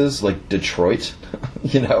places, like Detroit,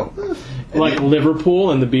 you know? Like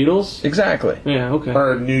Liverpool and the Beatles? Exactly. Yeah, okay.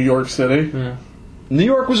 Or New York City. Yeah. New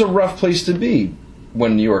York was a rough place to be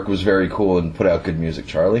when New York was very cool and put out good music,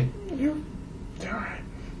 Charlie. Alright.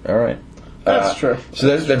 All right. That's true.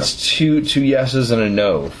 So that's two yeses and a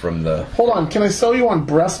no from the... Hold on, can I sell you on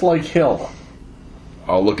Breast Like Hill?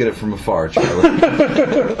 I'll look at it from afar, Charlie.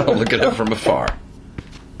 I'll look at it from afar.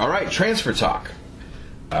 All right, transfer talk.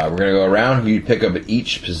 We're going to go around. You pick up at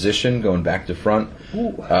each position, going back to front.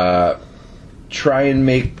 Try and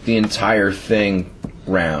make the entire thing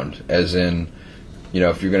round, as in, you know,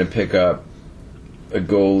 if you're going to pick up a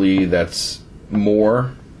goalie that's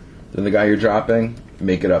more than the guy you're dropping,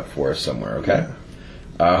 make it up for us somewhere, okay?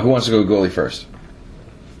 Who wants to go goalie first?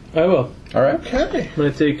 I will. All right. Okay. I'm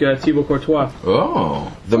going to take Thibaut Courtois.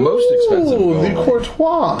 Oh, the most expensive Ooh, goalie. the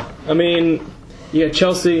Courtois. I mean, you got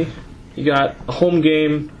Chelsea, you got a home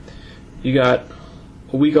game, you got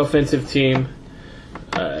a weak offensive team.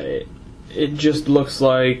 It just looks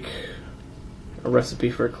like a recipe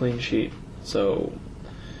for a clean sheet. So,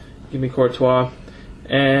 give me Courtois.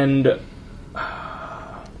 And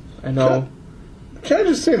I know... Can I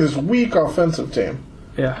just say this weak offensive team?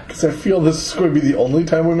 Yeah. Because I feel this is going to be the only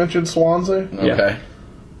time we mention Swansea. Okay.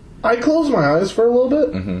 I close my eyes for a little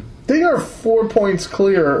bit. Mm-hmm. They are 4 points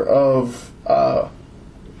clear of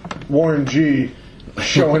Warren G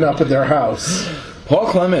showing up at their house. Paul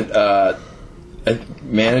Clement,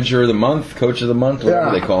 manager of the month, coach of the month, whatever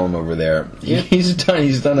Yeah. they call him over there. He's done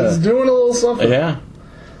He's doing a little something. yeah.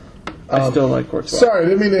 I still like Courtois. Sorry, I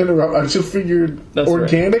didn't mean to interrupt. I just figured That's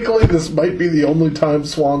organically this might be the only time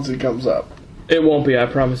Swansea comes up. It won't be, I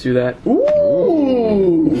promise you that.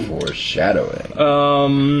 Ooh. Foreshadowing.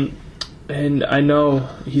 And I know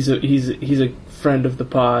he's a friend of the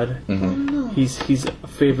pod. Mm-hmm. He's a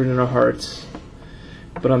favorite in our hearts.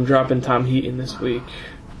 But I'm dropping Tom Heaton this week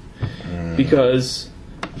because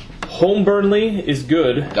home Burnley is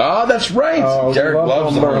good Oh, that's right. Oh, Derek love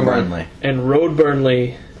loves the Burnley. Burnley. and road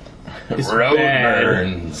Burnley is Road bad.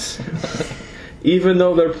 burns. Even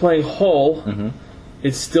though they're playing Hull,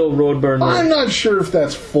 it's still road Burnley. I'm not sure if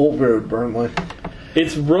that's full road Burnley.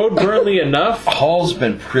 It's road Burnley enough Hall's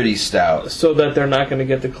been pretty stout. so that they're not going to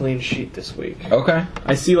get the clean sheet this week. Okay.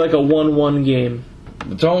 I see like a 1-1 game.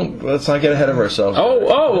 Let's not get ahead of ourselves.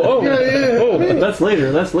 Yeah. That's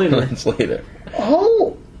later. That's later. It's later.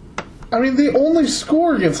 Oh, I mean, they only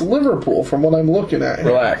score against Liverpool from what I'm looking at.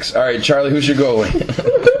 Relax. All right, Charlie, who's your goalie?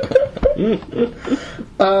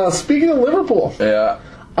 Speaking of Liverpool, Yeah.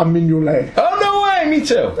 Mignolet. Oh, no way. Me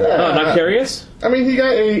too. Oh, not curious? I mean, he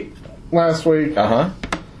got 8 last week. Uh-huh.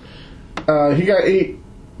 He got 8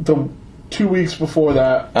 the 2 weeks before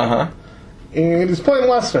that. Uh-huh. And he's playing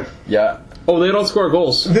Leicester. Yeah. Oh, they don't score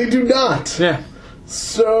goals. They do not. Yeah.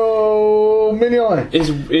 So, Mignolet.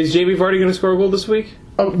 Is Jamie Vardy going to score a goal this week?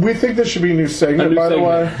 We think this should be a new segment, A new by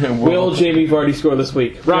segment. the way. Will Jamie Vardy score this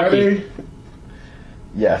week? Rocky. Ready?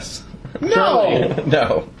 Yes. No.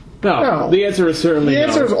 No. No. No. The answer is certainly The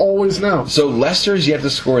answer no. is always no. So Leicester's yet to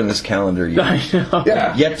score in this calendar year. I know.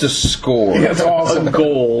 Yeah. Yet to score. That's awesome. A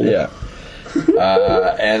goal. Yeah.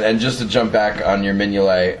 And just to jump back on your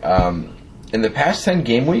Mignolet, in the past 10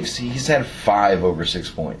 game weeks, he's had 5 over 6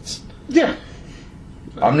 points. Yeah.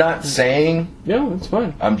 I'm not saying, Yeah, that's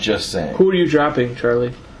fine. I'm just saying. Who are you dropping,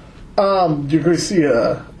 Charlie? You're going to see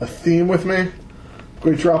a theme with me.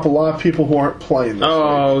 We drop a lot of people who aren't playing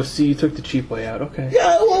this week. See, you took the cheap way out. Okay.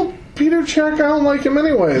 Yeah, well, Peter Cech, I don't like him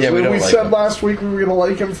anyways. Yeah, we don't like said him. last week we were going to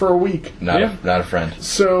like him for a week. Not a friend.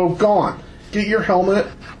 So, gone. Get your helmet.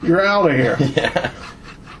 You're out of here. Yeah.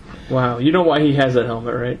 Wow. You know why he has that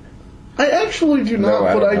helmet, right? I actually do No, not,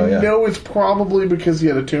 I but don't I know, yeah. know it's probably because he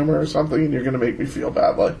had a tumor or something, and you're going to make me feel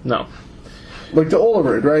badly. No. Like the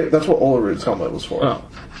Olerud, right? That's what Olerud's helmet was for. Oh.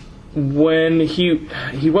 When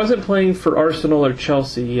he wasn't playing for Arsenal or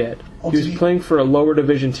Chelsea yet. He was playing for a lower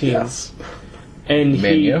division team. Yes. And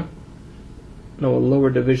Man U? No, a lower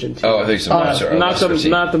division team. Oh, I think so.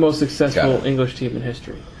 Not the most successful Got it. English team in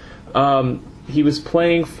history. He was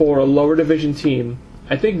playing for a lower division team,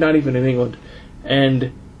 I think not even in England,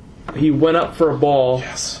 and he went up for a ball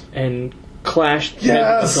and clashed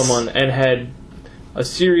head into someone and had a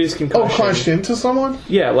serious concussion. Oh, clashed into someone?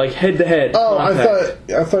 Yeah, like head to head. Oh,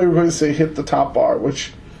 contact. I thought you were going to say hit the top bar,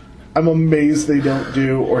 which I'm amazed they don't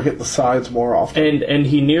do, or hit the sides more often. And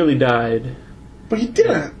he nearly died. But he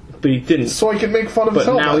didn't. But he didn't. So I can make fun of his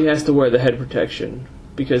But helmet. now he has to wear the head protection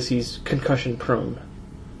because he's concussion prone.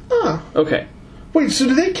 Ah. Okay. Wait, so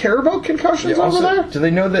do they care about concussions over Also, there? do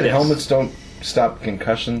they know that Yes. helmets don't stop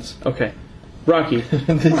concussions? Okay. Rocky,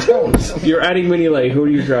 They don't. you're adding Mignolet. Who are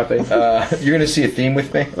you dropping? You're going to see a theme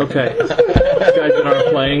with me? Okay. Guys that aren't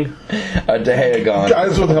playing. De Gea gone.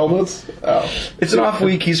 Guys with helmets? Oh. It's an off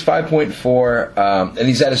week. He's 5.4, and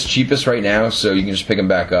he's at his cheapest right now, so you can just pick him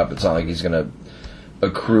back up. It's not like he's going to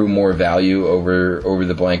accrue more value over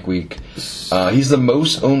the blank week. He's the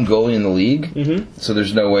most owned goalie in the league, so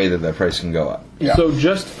there's no way that price can go up. Yeah. So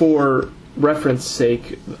just for reference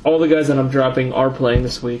sake, all the guys that I'm dropping are playing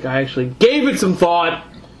this week. I actually gave it some thought.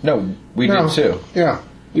 No, we No. did too. Yeah.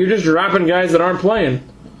 You're just dropping guys that aren't playing.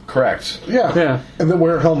 Correct. Yeah. Yeah. And then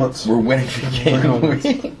wear helmets. We're winning the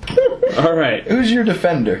game. All right. Who's your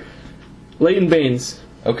defender? Leighton Baines.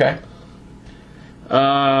 Okay.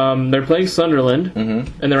 They're playing Sunderland,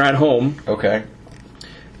 and they're at home. Okay.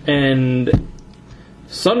 And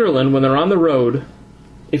Sunderland, when they're on the road,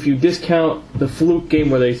 if you discount the fluke game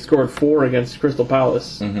where they scored 4 against Crystal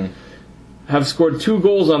Palace, have scored 2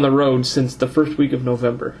 goals on the road since the first week of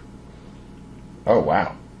November. Oh,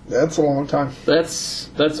 wow. That's a long time. That's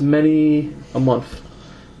many a month.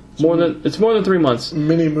 It's more than 3 months.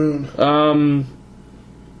 Mini moon.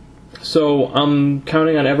 So I'm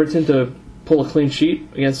counting on Everton to pull a clean sheet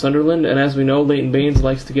against Sunderland, and as we know, Leighton Baines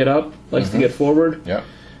likes to get up, likes to get forward, Yep.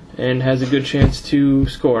 and has a good chance to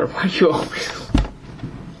score. Why do you always?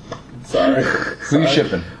 Sorry. Who you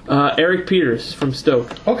shipping? Eric Peters from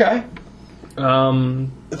Stoke. Okay.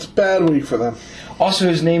 It's a bad week for them. Also,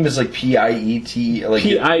 his name is like Piet. Like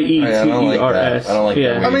Pieters. I don't like that. I don't like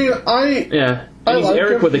Yeah. that. I mean, Yeah. I He's like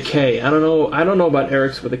Eric him. with a K. I don't know about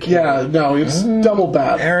Eric's with a K. yeah, no, it's double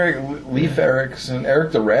bad. Eric Leif Erikson.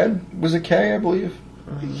 Eric the Red was a K, I believe.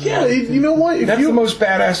 Yeah, you know what? If That's you the most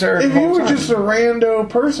badass Eric. if of all you were time. just a rando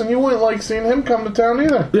person, you wouldn't like seeing him come to town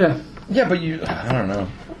either. Yeah. Yeah, but I don't know.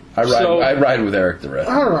 I So- ride with Eric the Red.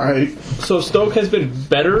 All right. So Stoke has been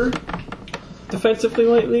better defensively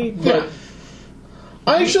lately, but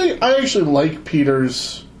I actually like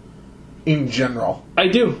Peters in general. I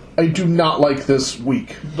do. I do not like this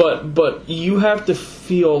week. But you have to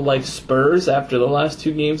feel like Spurs after the last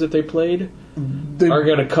 2 games that they played They, are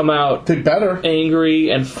going to come out they better.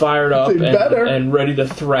 angry and fired up They better. and ready to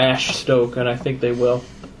thrash Stoke, and I think they will.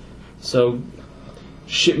 So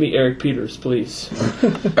ship me Eric Peters, please. All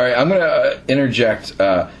right, I'm going to interject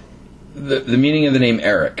the meaning of the name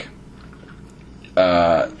Eric.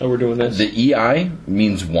 Oh, we're doing this. The EI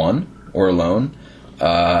means one or alone,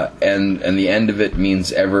 and the end of it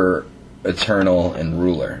means ever eternal and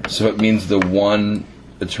ruler. So it means the one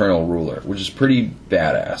eternal ruler, which is pretty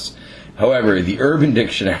badass. However, the Urban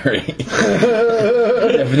Dictionary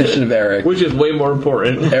definition of Eric, Which is way more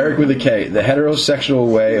important. Eric with a K, the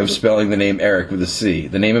heterosexual way of spelling the name Eric with a C.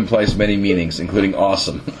 The name implies many meanings, including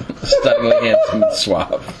awesome, stunningly handsome, and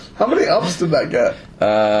suave. How many ups did that get?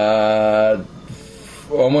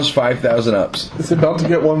 Almost 5,000 ups. Is it about to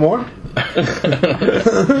get one more?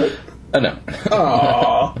 No.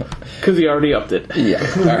 Aww. Because he already upped it. Yeah.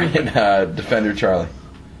 All right. Defender Charlie.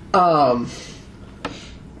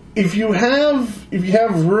 If you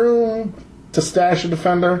have room to stash a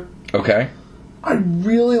defender, Okay. I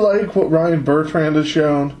really like what Ryan Bertrand has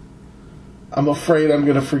shown. I'm afraid I'm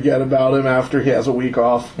going to forget about him after he has a week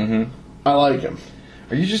off. Mm-hmm. I like him.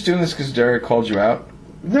 Are you just doing this because Derek called you out?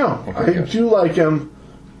 No, Okay, I good. do like him.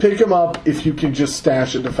 Pick him up if you can just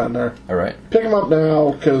stash a defender. All right. Pick him up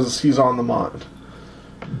now because he's on the mind.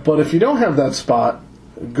 But if you don't have that spot,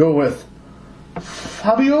 go with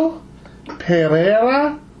Fabio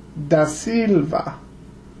Pereira da Silva.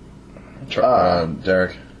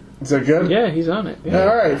 Derek. Is that good? Yeah, he's on it. Yeah.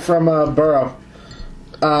 All right, from Burrow.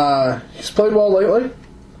 He's played well lately,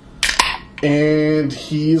 and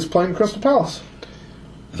he's playing Crystal Palace.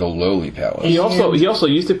 The lowly Palace. He also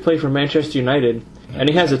used to play for Manchester United, and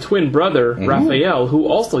he has a twin brother, Raphael, who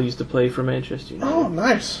also used to play for Manchester United. Oh,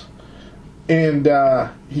 nice. And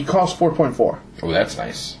he costs 4.4. Oh, that's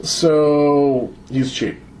nice. So he's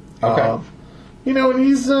cheap. Okay. And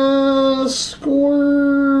he's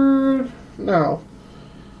scored. No.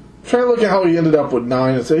 Trying to look at how he ended up with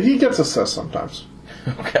 9 and say he gets assists sometimes.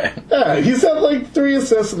 Okay. Yeah, he's had like 3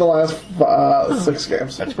 assists in the last 6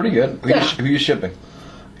 games. That's pretty good. Who are you shipping?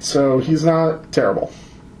 So he's not terrible.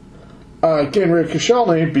 Getting rid of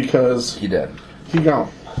Koscielny because He did. he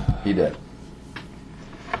gone. He did.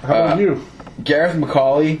 How about you? Gareth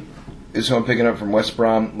McCauley is who I'm picking up from West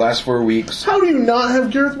Brom. Last 4 weeks. How do you not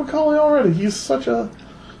have Gareth McCauley already? He's such a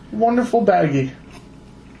wonderful baggie.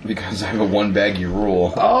 Because I have a one baggy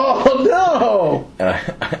rule. Oh no!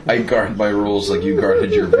 I guard my rules like you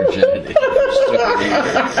guarded your virginity.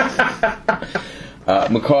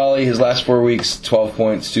 McCauley, his last 4 weeks, 12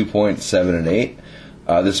 points, 2 points, 7 and 8.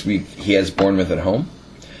 This week he has Bournemouth at home.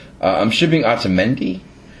 I'm shipping Otamendi,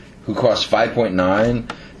 who costs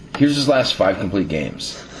 5.9. Here's his last 5 complete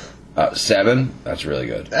games. 7, that's really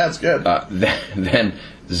good. That's good. Then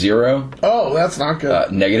 0. Oh, that's not good.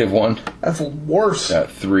 -1. That's worse.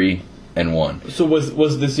 3 and 1. So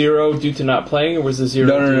was the 0 due to not playing, or was the 0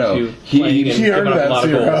 No. due to playing and He giving earned up a that lot of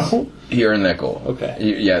 0. goals? He earned that goal. Okay.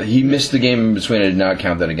 He missed the game in between. I did not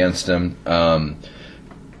count that against him.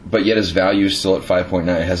 But yet his value is still at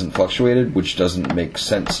 5.9. It hasn't fluctuated, which doesn't make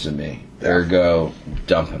sense to me. Ergo,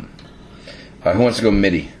 dump him. Who wants to go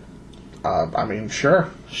midi? Sure.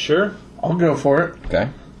 Sure. I'll go for it. Okay.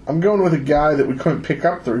 I'm going with a guy that we couldn't pick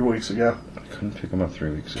up 3 weeks ago I couldn't pick him up 3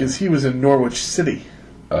 weeks ago. because he was in Norwich City.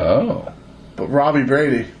 Oh. But Robbie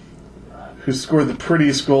Brady, who scored the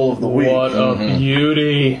prettiest goal of the week, What a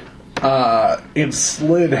beauty. and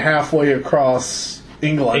slid halfway across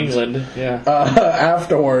England. Yeah.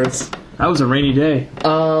 Afterwards. That was a rainy day.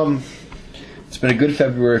 It's been a good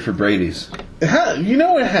February for Brady's. It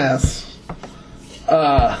has.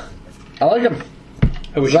 I like him.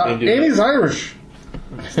 I wish I did And he's Irish.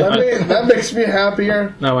 So that makes me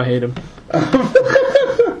happier. No, I hate him.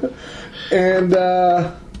 And,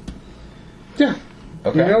 yeah.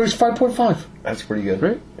 Okay. He's 5.5. That's pretty good.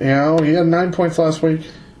 Right? He had 9 points last week.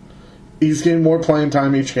 He's getting more playing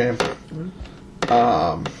time each game.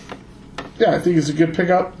 I think it's a good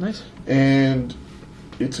pickup. Nice. And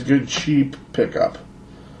it's a good cheap pickup.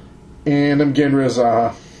 And I'm getting rid of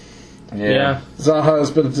Zaha. Yeah. Zaha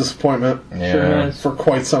has been a disappointment Yeah. Sure has. for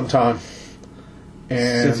quite some time.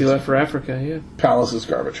 And Since he left for Africa, yeah. Palace is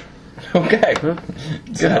garbage. Okay. Huh?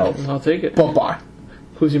 So, I'll take it. bye-bye.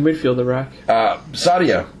 Who's your midfielder, Rock?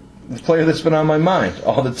 Sadio. The player that's been on my mind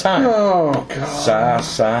all the time. Oh, God.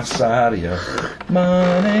 Sadio.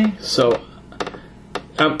 Money. So,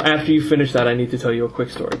 after you finish that, I need to tell you a quick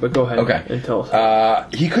story. But go ahead and tell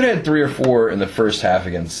us. He could have had 3 or 4 in the first half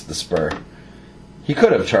against the Spur. He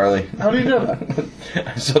could have, Charlie. How do you know that?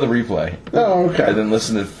 I saw the replay. Oh, okay. And then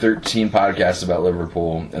listened to 13 podcasts about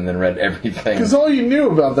Liverpool, and then read everything. Because all you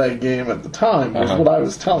knew about that game at the time was what I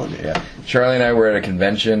was telling you. Yeah. Charlie and I were at a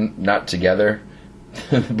convention, not together,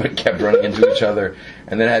 but kept running into each other,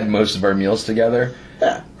 and then had most of our meals together.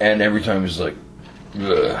 Yeah. And every time he was like,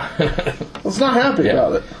 ugh. I was not happy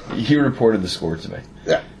about it. He reported the score to me.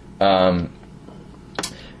 Yeah.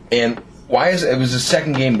 And why is it was the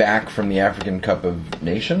second game back from the African Cup of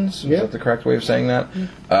Nations? Is that the correct way of saying that?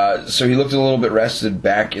 So he looked a little bit rested,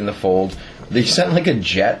 back in the fold. They sent like a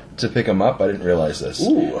jet to pick him up. I didn't realize this.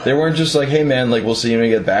 Ooh. They weren't just like, "Hey man, like we'll see you when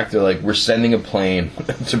you get back." They're like, "We're sending a plane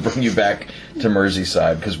to bring you back to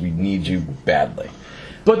Merseyside because we need you badly."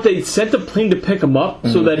 But they sent the plane to pick him up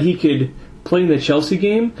so that he could play in the Chelsea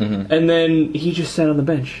game, and then he just sat on the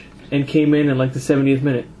bench and came in like the 70th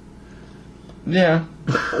minute. Yeah,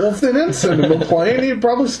 Well, if they didn't send him a plane, he'd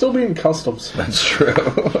probably still be in customs. that's true.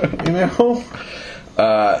 You know?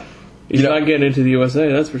 He's not getting into the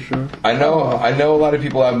USA, that's for sure. I know a lot of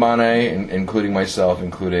people have Mane, including myself,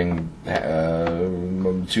 including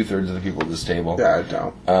 2/3 of the people at this table. Yeah, I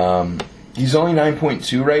don't. He's only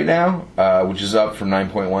 9.2 right now, which is up from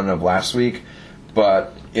 9.1 of last week.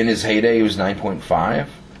 But in his heyday, he was 9.5.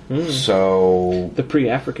 So The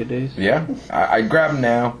pre-Africa days. yeah, I'd grab him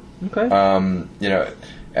now. Okay.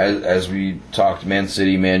 As we talked, Man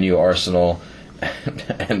City, Man U, Arsenal,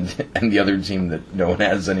 and the other team that no one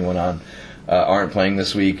has anyone on aren't playing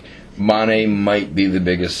this week. Mane might be the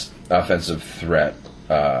biggest offensive threat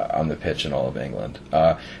on the pitch in all of England.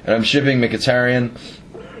 And I'm shipping Mkhitaryan.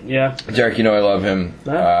 Yeah. Derek, you know I love him.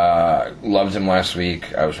 Huh? Loved him last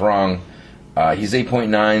week. I was wrong. He's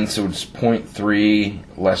 8.9, so it's 0.3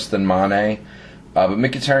 less than Mane. But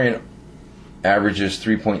Mkhitaryan averages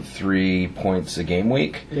 3.3 points a game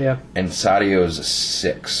week. Yeah. And Sadio's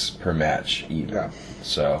 6 per match even. Yeah.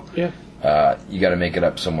 So Yeah. you got to make it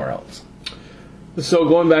up somewhere else. So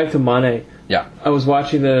going back to Mane, Yeah. I was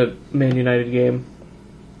watching the Man United game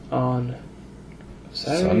on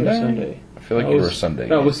Saturday or Sunday. I feel like No, you it were was- Sunday.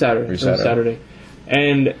 No, it was Saturday. It was Saturday.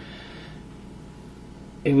 And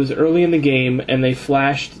it was early in the game, and they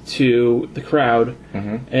flashed to the crowd,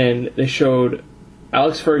 and they showed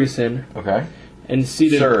Alex Ferguson Okay. and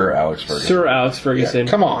seated Sir Alex Ferguson. Sir Alex Ferguson.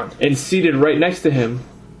 Come on. And seated right next to him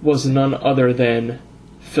was none other than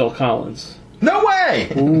Phil Collins, No way!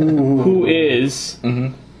 who is,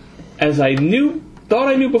 as I thought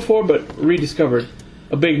I knew before, but rediscovered,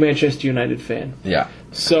 a big Manchester United fan. Yeah.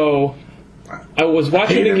 So I was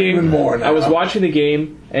watching hate the him game. even more now. I was watching the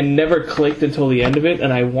game and never clicked until the end of it,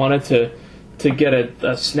 and I wanted to get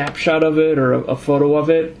a snapshot of it or a photo of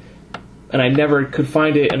it, and I never could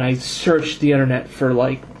find it. And I searched the internet for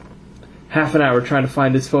like half an hour trying to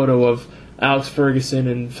find this photo of Alex Ferguson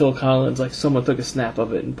and Phil Collins. Like someone took a snap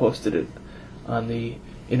of it and posted it on the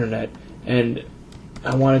internet, and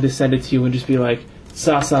I wanted to send it to you and just be like,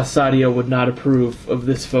 Sasa Sadio would not approve of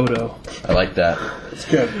this photo. I like that. It's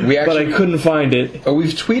good. We But actually, I couldn't find it,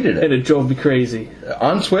 we've tweeted and it it drove me crazy.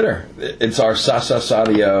 on Twitter. It's our Sasa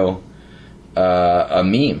Sadio a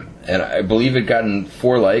meme, and I believe it gotten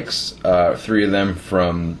 4 likes. 3 of them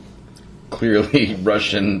from clearly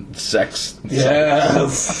Russian sex,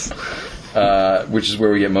 Yes. which is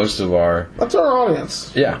where we get most of our. That's our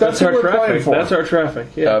audience. Yeah. That's That's what our we're playing traffic. for. That's our traffic.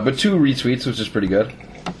 Yeah. But 2 retweets, which is pretty good.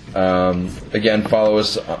 Again, follow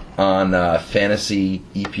us on Fantasy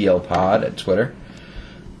EPL Pod at Twitter.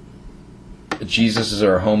 Jesus is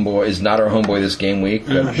not our homeboy this game week.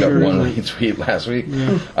 Got sure one isn't. retweet last week.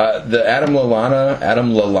 The Adam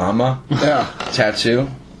Lallana Yeah. tattoo,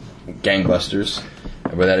 gangbusters.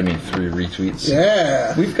 And by that I mean 3 retweets.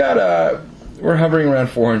 Yeah. We've got we're hovering around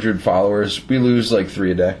 400 followers. We lose like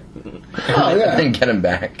 3 a day, Oh, yeah. and get them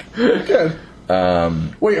back. Good.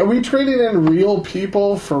 Wait, are we trading in real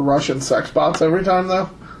people for Russian sex bots every time, though?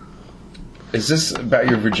 Is this about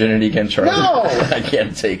your virginity again, Charlie? No! I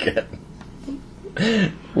can't take it.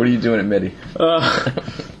 What are you doing at Midi?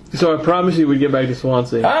 So I promised you we'd get back to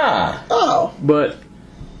Swansea. Oh. But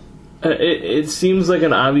it seems like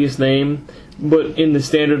an obvious name, but in the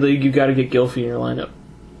Standard League, you got to get Gylfi in your lineup.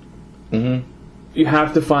 Mm-hmm. You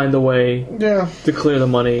have to find a way Yeah. to clear the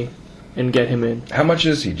money and get him in. How much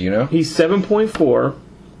is he? Do you know? He's 7.4.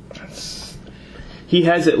 He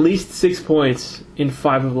has at least 6 points in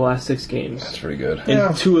 5 of the last 6 games. That's pretty good. And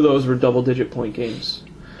Yeah. 2 of those were double-digit point games.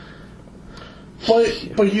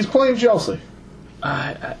 But he's playing Chelsea.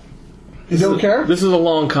 You don't care? This is a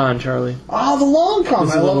long con, Charlie. Oh, the long con.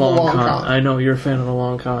 This I is love a the long long con. con. I know you're a fan of the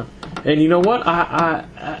long con, and you know what?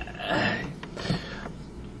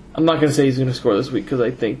 I'm not going to say he's going to score this week because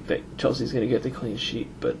I think that Chelsea's going to get the clean sheet.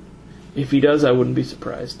 But if he does, I wouldn't be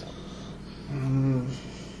surprised.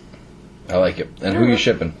 I like it. And who are you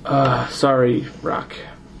shipping? Sorry, Rock.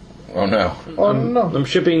 Oh no. Oh, no. I'm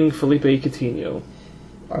shipping Felipe Coutinho.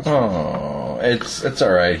 Oh, it's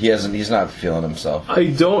all right. He's not feeling himself. I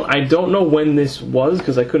don't know when this was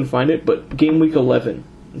because I couldn't find it. But game week 11.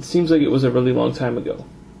 It seems like it was a really long time ago.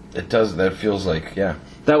 It does. That feels like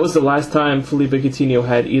That was the last time Felipe Coutinho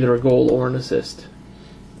had either a goal or an assist.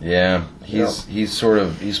 yeah. He's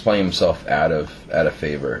playing himself out of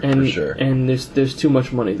favor And for sure. And there's too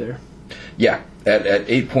much money there. Yeah. At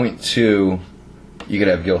 8.2, you could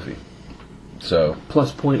have Gylfi. So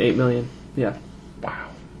Plus 0.8 million. Yeah. wow.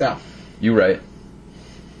 Yeah. You right.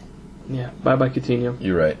 Yeah. Bye Coutinho.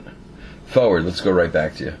 You're right. Forward. Let's go right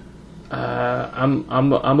back to you.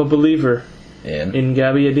 I'm a believer And in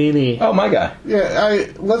Gabbiadini. oh, my guy. Yeah,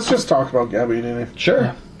 let's just talk about Gabbiadini. Sure.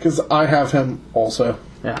 Yeah. Because I have him also.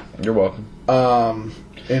 Yeah. You're welcome.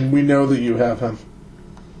 And we know that you have him.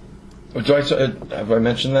 Have I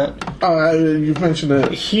mentioned that? You've mentioned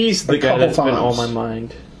it. He's the A guy couple that's been on times. my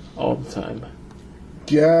mind all the time.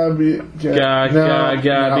 Gabbia.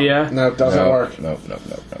 No, it doesn't work. No.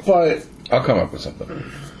 But I'll come up with something.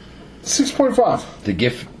 6.5. The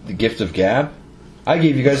gift of Gab. I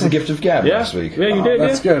gave you guys the gift of Gab Yeah. last week. Yeah, you did.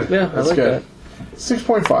 That's good. Yeah, That's I like good. that.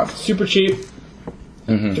 6.5. Super cheap.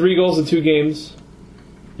 3 goals in 2 games.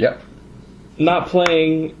 Yep. Not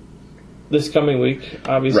playing this coming week,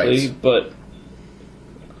 obviously, Right. but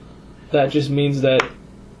that just means that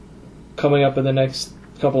coming up in the next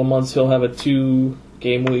couple of months, he'll have a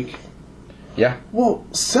 2-game week. Yeah. Well,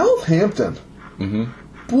 Southampton.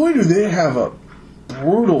 boy, do they have a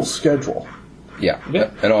brutal schedule Yeah.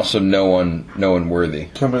 And also no one worthy.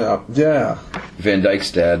 coming up. Yeah. Van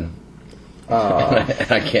Dijk's dead.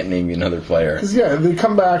 And I can't name you another player. Because, they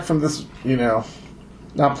come back from this,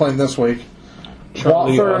 not playing this week.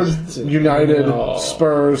 Charlie Watford, lost. United, Oh.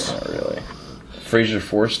 Spurs. Not really. Fraser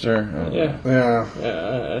Forster. Yeah.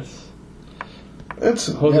 Yeah. It's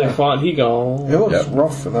Jose Font, he gone. It looks Yep.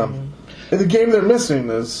 rough for them. And the game they're missing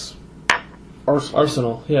is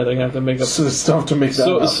Arsenal. Yeah, they're going to have to make up. So it's tough to make that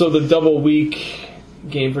up. So the double week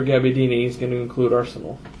game for Gabbiadini is going to include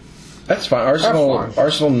Arsenal. That's fine.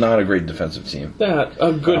 Arsenal, not a great defensive team. Yeah,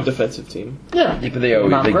 a good defensive team. Yeah. But they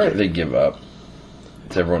always Not great. they give up.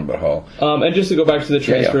 It's everyone but Hull. And just to go back to the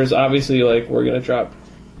transfers, obviously, we're going to drop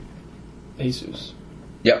Jesus.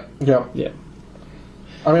 Yep. Yep. Yeah.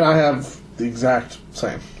 I mean, I have the exact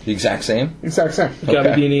same. The exact same. Exact same.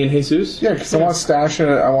 Gabbiadini and Jesus? Yeah, because I want to stash it.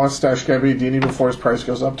 I want to stash Gabbiadini before his price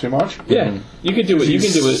goes up too much. Yeah. You can do it. You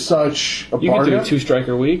can do it. Such a You can do bargain. a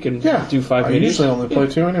 2-striker week and do 5 I minutes. usually only play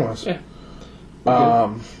 2 anyways. Yeah.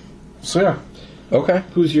 So yeah. Okay.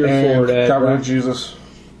 Who's your And forward at? got rid Brock? of Jesus.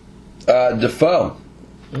 Defoe.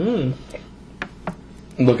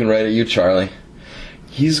 Looking right at you, Charlie.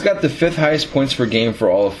 He's got the 5th highest points per game for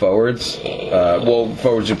all of forwards.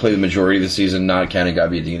 Forwards who play the majority of the season, not counting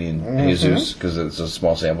Gabbiadini and Jesus, because it's a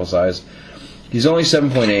small sample size. He's only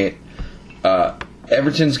 7.8.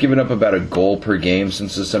 Everton's given up about a goal per game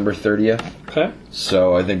since December 30th. Okay.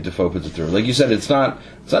 So I think Defoe puts it through. Like you said, it's not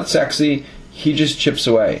sexy. He just chips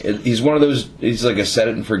away. He's one of those. He's like a set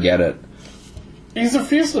it and forget it. He's a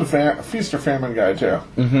feast or famine guy too.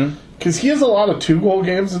 Because he has a lot of 2-goal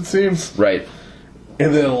games, it seems, Right.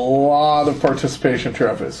 and then a lot of participation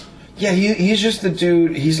trophies. Yeah, he's just the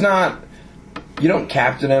dude. He's not. You don't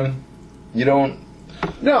captain him. You don't.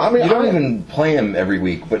 No, I mean, You don't even play him every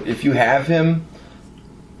week. But if you have him,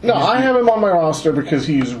 No, I have him on my roster because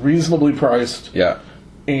he's reasonably priced yeah,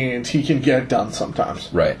 and he can get it done sometimes.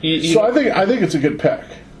 right. So I think it's a good pick.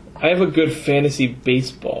 I have a good fantasy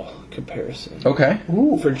baseball comparison Okay.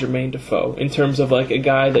 for Jermaine Defoe in terms of a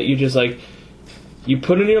guy that you just you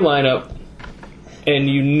put in your lineup and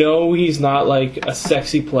he's not a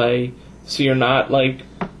sexy play, so you're not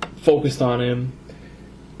focused on him,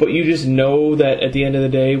 but you just know that at the end of the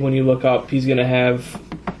day when you look up he's going to have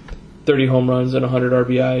 30 home runs and 100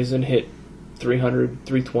 RBIs and hit 300,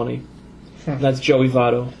 320. And that's Joey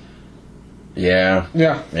Votto. Yeah.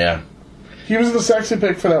 Yeah. Yeah. He was the sexy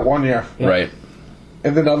pick for that 1 year. Right.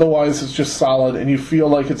 And then otherwise it's just solid and you feel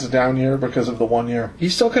like it's a down year because of the 1 year.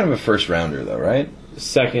 He's still kind of a first rounder, though, right?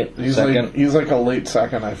 Second. He's Second. he's like a late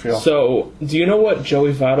second, I feel. So, do you know what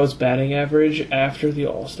Joey Votto's batting average after the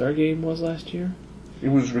All-Star game was last year? It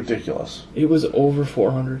was ridiculous. It was over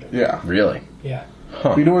 400. Yeah. Really? Yeah.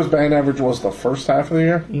 You know what his batting average was the first half of the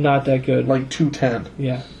year? Not that good. Like 210.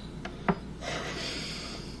 Yeah.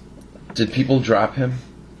 Did people drop him?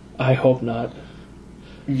 I hope not.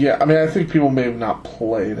 Yeah, I mean, I think people may have not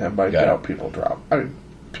played him, but I Got doubt it. people drop. I mean,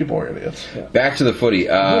 people are idiots. Back to the footy.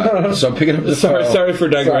 So I'm picking up the Sorry for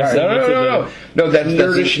digressing. No. No, that's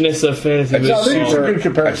Nerdishness of fantasy That's No, I think it's a baseball. good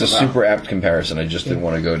comparison. That's a super apt comparison. I just didn't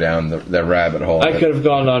want to go down that rabbit hole. I could have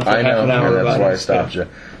gone on for I half know, an hour that's about why I it. stopped you.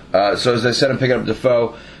 So as I said, I'm picking up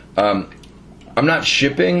Defoe. I'm not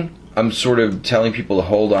shipping. I'm sort of telling people to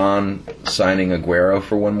hold on, signing Aguero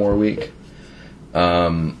for 1 more week.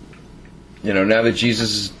 Now that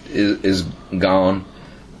Jesus is gone,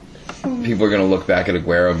 people are going to look back at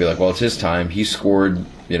Aguero and be like, "Well, it's his time. He scored,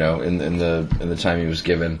 in the time he was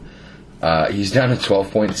given." He's down to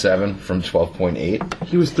 12.7 from 12.8.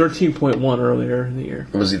 He was 13.1 earlier in the year.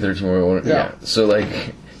 Was he 13.1? Yeah. So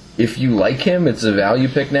if you like him, it's a value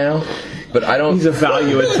pick now. But I don't. He's a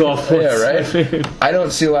value at 12 Yeah, right. I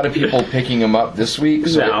don't see a lot of people picking him up this week,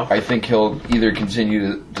 so No. I think he'll either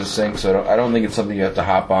continue to sink. So I don't think it's something you have to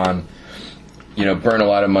hop on. Burn a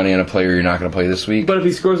lot of money on a player you're not going to play this week. But if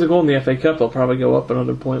he scores a goal in the FA Cup, they'll probably go up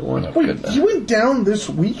another 0.1 Wait, Good. he went down this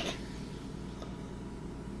week?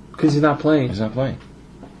 because he's not playing. He's not playing.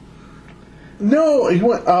 No, he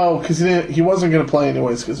went. Oh, because he wasn't going to play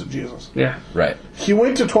anyways because of Jesus. Yeah. Right. He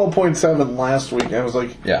went to 12.7 last week. And I was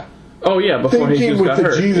like, Yeah. Oh yeah, before thinking Jesus with got the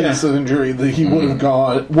hurt. Jesus Yeah. injury that he wouldn't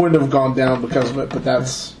have gone down because of it. But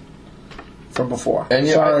that's from before. And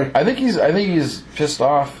Sorry. I think he's pissed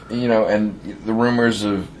off. And the rumors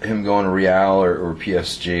of him going to Real or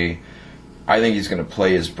PSG. I think he's going to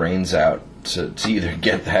play his brains out to either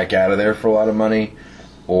get the heck out of there for a lot of money,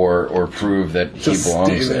 or prove that Just he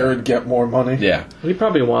belongs stay there and get more money. Yeah. He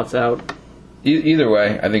probably wants out. Either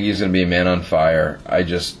way, I think he's going to be a man on fire. I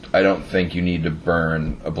don't think you need to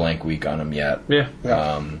burn a blank week on him yet. Yeah.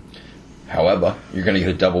 Yeah. However, you're going to get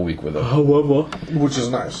a double week with him. Which is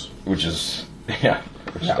nice. Which is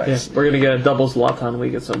nice. We're going to get a double Zlatan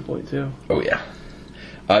week at some point, too. Oh, yeah.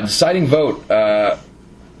 Deciding vote.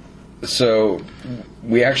 So,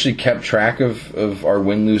 we actually kept track of our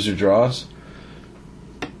win, lose, or draws.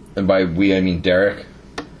 And by we, I mean Derek.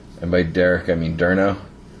 And by Derek, I mean Durno.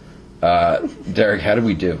 Derek, how did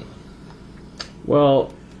we do?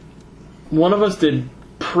 Well, one of us did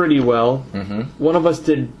pretty well. Mm-hmm. One of us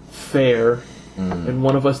did fair. And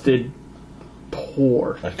one of us did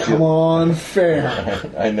poor. Come on, fair.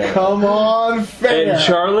 I know. Come on, fair. And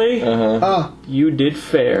Charlie, you did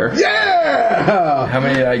fair. Yeah! How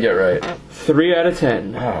many did I get right? 3 out of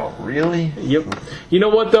 10. Oh, really? Yep. You know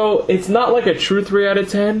what, though? It's not like a true 3 out of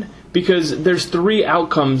 10 because there's 3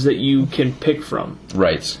 outcomes that you can pick from.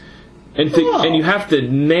 Right. And you have to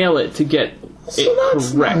nail it to get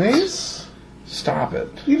it correct. Nice. Stop it.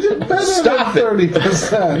 You did better than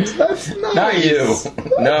 30%. That's nice. Not you.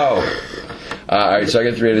 No. Alright, so I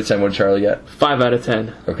got 3 out of 10. What did Charlie get? 5 out of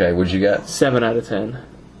 10. Okay, what'd you get? 7 out of 10.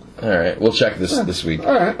 Alright, we'll check this week.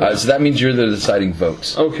 Alright. So that means you're the deciding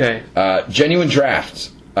votes. Okay. Genuine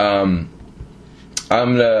drafts. I'm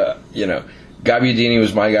gonna, Gabbiadini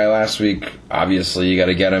was my guy last week. Obviously, you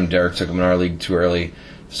gotta get him. Derek took him in our league too early.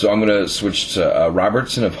 So I'm gonna switch to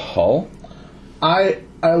Robertson of Hull. I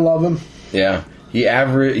love him. Yeah. He's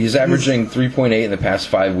averaging 3.8 in the past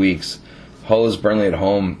 5 weeks. Hull is Burnley at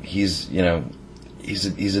home. He's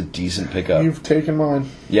a decent pickup. You've taken mine.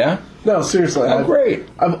 Yeah? No, seriously. Great.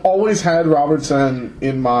 I've always had Robertson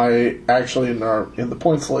in the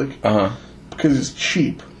points league. Because he's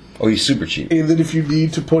cheap. Oh, he's super cheap. And then if you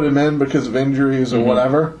need to put him in because of injuries or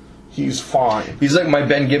whatever, he's fine. He's like my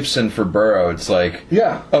Ben Gibson for Burrow. It's like,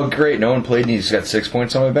 yeah. Oh, great. No one played and he's got 6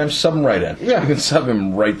 points on my bench. Sub him right in. Yeah. You can sub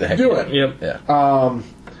him right the heck Do in. it. Yep. Yeah.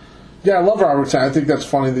 Yeah, I love Robertson. I think that's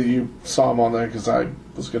funny that you saw him on there because I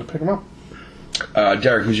was going to pick him up.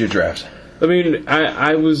 Derek, who's your draft? I mean,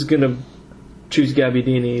 I was going to choose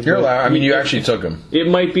Gabbiadini. You're allowed. I mean, you actually took him. It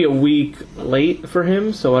might be a week late for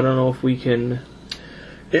him, so I don't know if we can...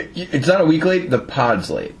 It's not a week late. The pod's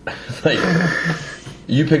late. Like,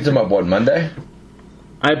 you picked him up, what, Monday?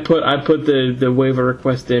 I put the waiver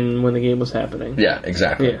request in when the game was happening. Yeah,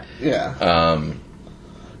 exactly. Yeah.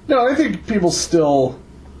 No, I think people still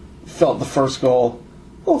felt the first goal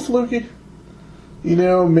a little fluky.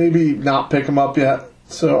 Maybe not pick him up yet.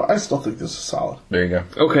 So I still think this is solid. There you go.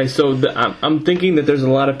 Okay, so I'm thinking that there's a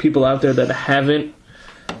lot of people out there that haven't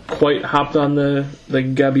quite hopped on the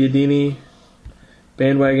Gabbiadini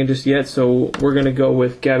bandwagon just yet, so we're going to go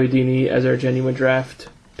with Gabbiadini as our genuine draft.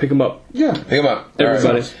 Pick him up. Yeah. Pick him up.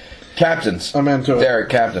 Everybody. Right. Captains. I'm into it. Derek,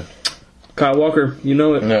 captain. Kyle Walker, you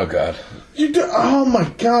know it. Oh, God. Oh, my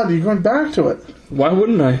God, you're going back to it. Why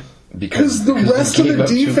wouldn't I? Because the rest of the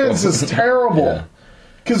defense is terrible. Yeah.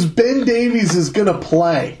 Because Ben Davies is going to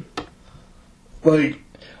play.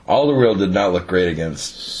 Alderweireld did not look great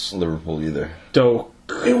against Liverpool either. Dope.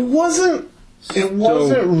 It wasn't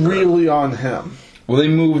really on him. Well, they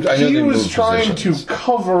moved. I know he they moved was trying positions. to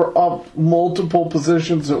cover up multiple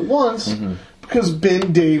positions at once because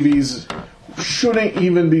Ben Davies shouldn't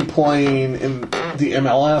even be playing in the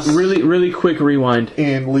MLS. Really quick rewind.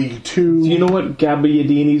 In League 2. Do you know what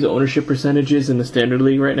Gabbiadini's ownership percentage is in the Standard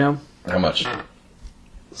League right now? How much?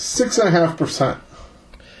 6.5%.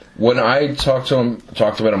 When I talked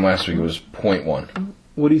about him last week, it was 0.1.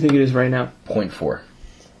 What do you think it is right now? 0.4.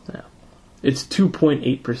 No. It's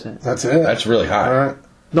 2.8%. That's it. That's really high. All right.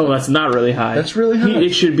 No, that's not really high. That's really high.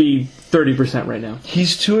 It should be 30% right now.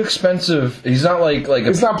 He's too expensive. He's not like a...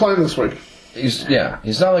 He's not playing this week. He's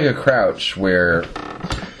not like a Crouch where...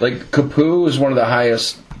 Like, Capu is one of the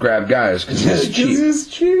highest grab guys because He's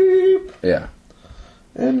cheap. Yeah.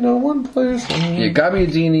 And no one plays him. Yeah,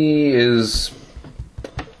 Gabbiadini is...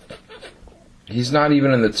 He's not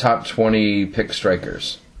even in the top 20 pick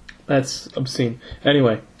strikers. That's obscene.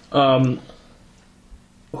 Anyway, who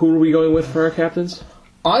are we going with for our captains?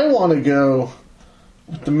 I want to go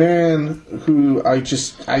with the man who I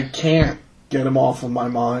can't get him off of my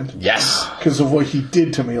mind. Yes. Because of what he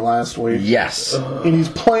did to me last week. Yes. And he's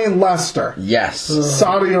playing Leicester. Yes.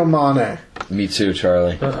 Sadio Mane. Me too,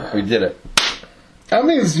 Charlie. We did it. That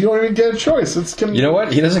means you don't even get a choice. You know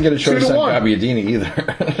what? He doesn't get a choice on 2-1. Gabbiadini either.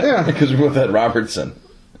 Yeah. Because we both had Robertson.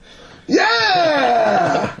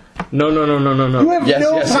 Yeah! No. You have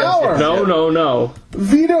no power. No.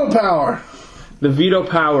 Veto power. The veto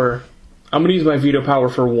power. I'm going to use my veto power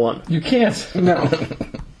for 1. You can't. No.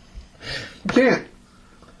 You can't.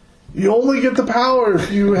 You only get the power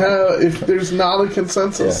if there's not a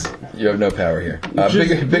consensus. You have no power here.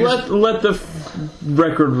 Just let the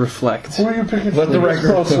record reflect. Who are you picking? Let the record.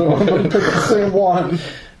 I'm going to pick the same one.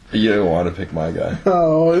 You don't want to pick my guy.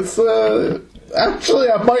 Oh, it's actually,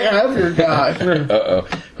 I might have your guy. Uh-oh.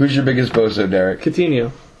 Who's your biggest bozo, Derek?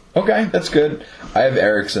 Coutinho. Okay, that's good. I have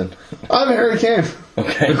Ericsson. I'm Harry Kane.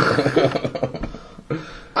 Okay.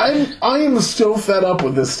 I am still fed up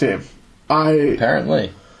with this team.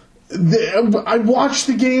 Apparently. I watched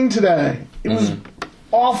the game today. It was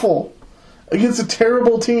awful against a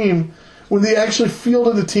terrible team when they actually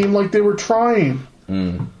fielded the team like they were trying.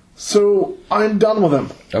 So I'm done with him.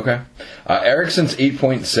 Okay. Ericsson's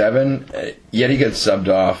 8.7, yet he gets subbed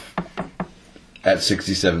off at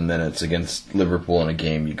 67 minutes against Liverpool in a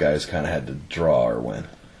game you guys kind of had to draw or win.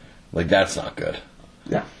 Like, that's not good.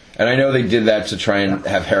 Yeah. And I know they did that to try and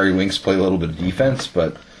have Harry Winks play a little bit of defense,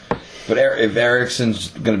 but if Ericsson's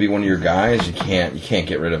going to be one of your guys, you can't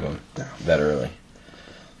get rid of him that early.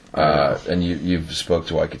 And you've spoke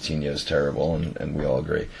to why Coutinho is terrible, and we all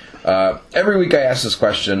agree. Every week I ask this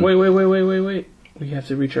question. Wait. We have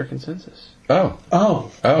to reach our consensus. Oh,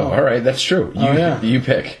 all right, that's true. You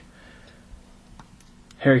pick.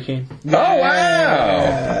 Harry Kane. Oh,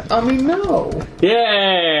 wow! I mean, no.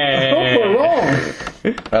 Yeah. I hope we're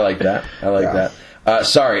wrong. I like that.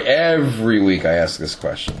 Sorry, every week I ask this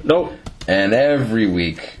question. Nope. And every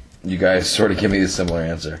week you guys sort of give me the similar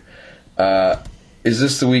answer. Is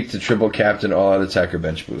this the week to triple captain, all-out attacker,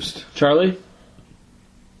 bench boost? Charlie?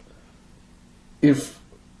 If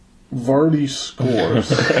Vardy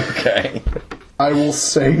scores, Okay. I will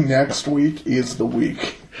say next week is the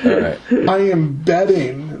week. All right. I am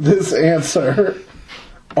betting this answer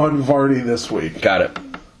on Vardy this week. Got it.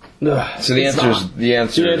 So the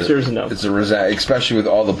answer is no. It's especially with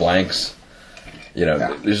all the blanks.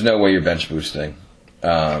 There's no way you're bench boosting.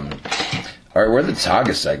 All right, we're at the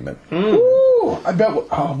Taga segment. Ooh, I bet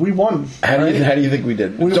we won. How do you think we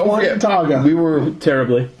did? We won Taga. We were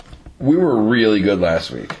terribly. We were really good last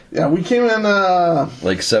week. Yeah, we came in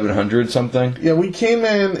like 700 something. Yeah, we came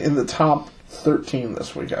in the top 13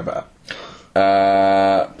 this week, I bet.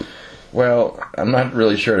 Well, I'm not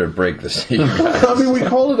really sure to break this. I mean, we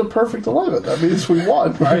called it a perfect 11. That means we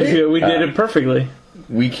won, right? Yeah, we did it perfectly.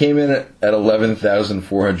 We came in at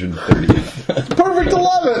 11,430. Perfect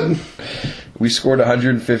 11! We scored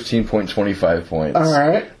 115.25 points. All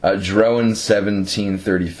right. Drowan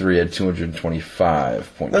 1733 at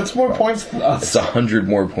 225 points. That's more points than us. It's 100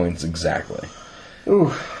 more points exactly.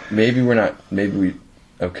 Ooh. Maybe we're not. Maybe we.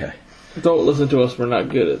 Okay. Don't listen to us. We're not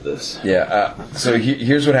good at this. Yeah. So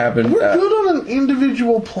here's what happened. We're good on an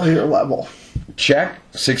individual player level. Czech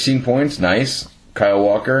 16 points. Nice. Kyle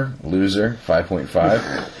Walker, loser,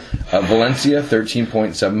 5.5. Valencia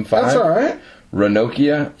 13.75. That's all right.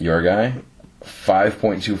 Ranocchia, your guy,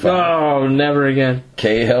 5.25. Oh, never again.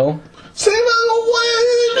 Cahill, Save it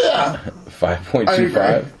away!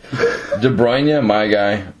 5.25. De Bruyne, my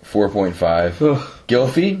guy, 4.5.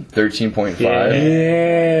 Gylfi, 13.5.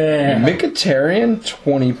 Yeah. Mkhitaryan,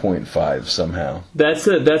 20.5 somehow. That's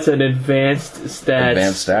an advanced stats.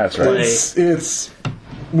 Advanced stats, right? It's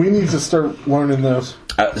we need to start learning those.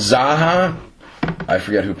 Zaha, I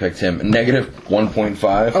forget who picked him. Negative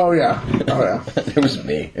 1.5. Oh yeah. It was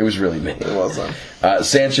me. It was really me. It wasn't.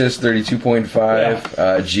 Sanchez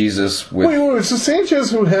 32.5. Jesus with Wait. So Sanchez,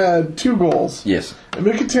 who had 2 goals. Yes. And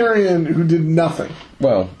Mkhitaryan, who did nothing.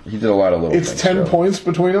 Well, he did a lot of little It's things. 10 points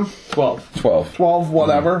between them. 12. 12,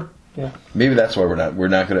 whatever. Yeah. Maybe that's why we're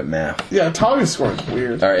not good at math. Yeah, Tommy's scoring's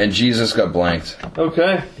weird. All right, and Jesus got blanked.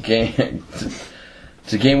 Okay.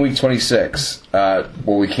 To game week 26. Well,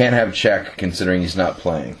 we can't have Czech considering he's not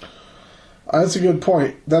playing. That's a good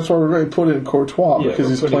point. That's why we're going to put in Courtois because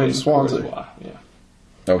he's playing Swansea. Yeah.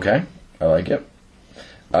 Okay, I like it.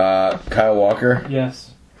 Kyle Walker.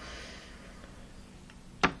 Yes.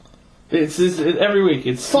 It's every week.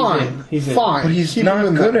 It's Fine. He's in. Fine. But he's Keep not him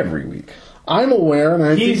in good there. every week. I'm aware, and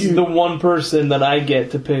I He's think the one person that I get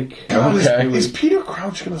to pick. God, Okay. is Peter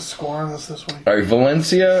Crouch going to score on us this week? All right,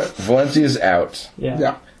 Valencia's out.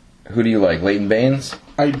 Yeah. Who do you like? Leighton Baines?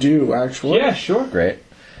 I do, actually. Yeah, sure. Great.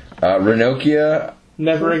 Ranocchia?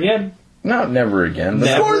 Never again. Not never again.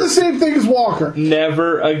 But Score the same thing as Walker.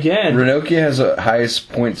 Never again. Ranocchia has a highest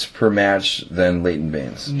points per match than Leighton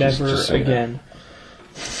Baines. Never Just so you know. again.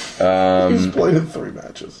 He's played in 3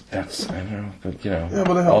 matches. That's, I don't know, but Yeah,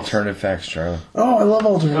 but it helps. alternative facts, Charlie. Oh, I love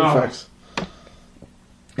alternate effects.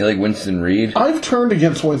 You like Winston Reed? I've turned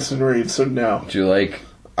against Winston Reed, so no. Do you like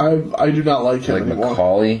I do not like him anymore.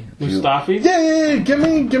 Macaulay? Mustafi? Yeah. Give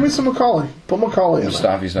me some Macaulay. Put Macaulay in there.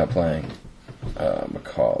 Mustafi's not playing.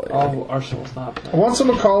 Macaulay. Oh, Arsenal's not I playing. want some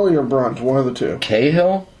Macaulay or Brunt, one of the two.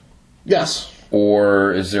 Cahill? Yes.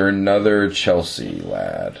 Or is there another Chelsea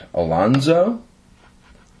lad? Alonso?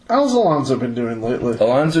 How's Alonso been doing lately?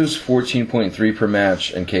 Alonso's 14.3 per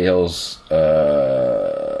match, and Cahill's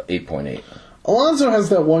 8.8. Alonso has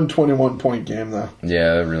that 121-point game, though.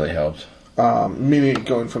 Yeah, that really helped. Meaning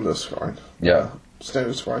going from the scoring. Yeah.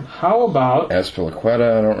 Standard scoring. How about...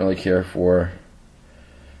 Azpilicueta, I don't really care for.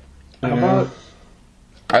 How about...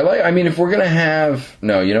 I mean, if we're gonna have...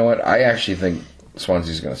 No, you know what? I actually think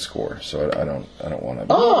Swansea's gonna score, so I don't want to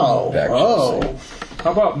back Chelsea.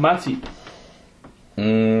 How about Matip?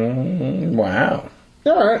 Wow.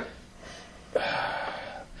 Yeah, all right.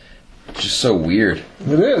 Just so weird.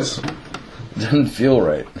 It is. It doesn't feel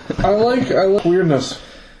right. I like weirdness.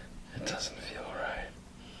 It doesn't feel right.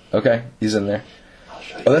 Okay, he's in there.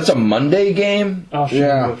 Oh, that's a Monday game? I'll show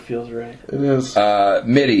Yeah. you what feels right. It is.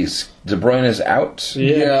 Middies. De Bruyne is out.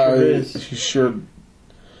 Yeah, sure is. he should.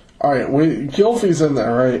 All right, Gylfi's in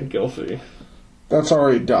there, right? Gylfi. That's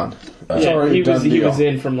already done. That's Yeah, already done he deal. was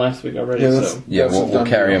in from last week already, Yeah, so Yeah, That's a we'll done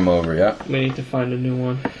carry deal. him over, yeah. we need to find a new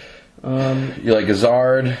one. You like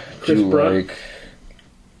Hazard? Chris Do you Brunt? like...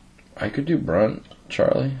 I could do Brunt,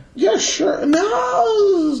 Charlie. Yeah, sure.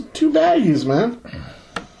 No, two baggies, man.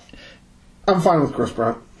 I'm fine with Chris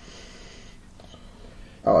Brunt.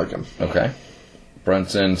 I like him. Okay.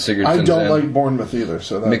 Brunson, Sigurdsson's I don't in. like Bournemouth either,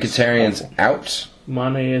 so that's Mkhitaryan's helpful. out.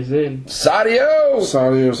 Mane is in. Sadio!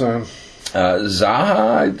 Sadio's in.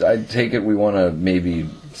 Zaha, I take it we want to maybe...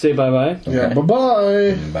 Say bye-bye. Yeah, Okay.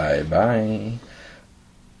 bye-bye. Bye-bye.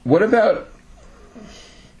 What about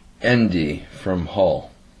Endy from Hull?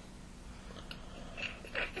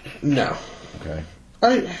 No. Okay.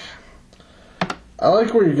 I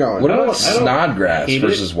like where you're going. What about I don't Snodgrass hate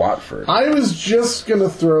versus Watford? I was just going to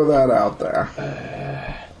throw that out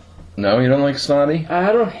there. No, you don't like Snoddy?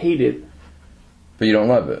 I don't hate it. But you don't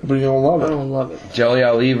love it. But you don't love I it. don't love it. Jelly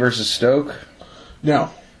Ali versus Stoke?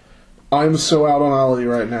 No. I'm so out on Ali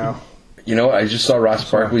right now. You know, I just saw Ross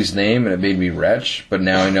Barkley's name and it made me retch, but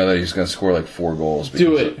now I know that he's going to score like 4 goals.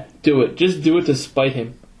 Do because- it. Do it. Just do it to spite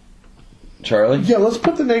him. Charlie? Yeah, let's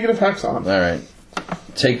put the negative hex on him. All right.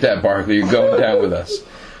 Take that, Barkley. You're going down with us.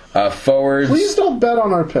 Forwards. Please don't bet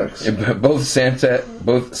on our picks. Both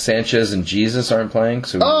Sanchez and Jesus aren't playing.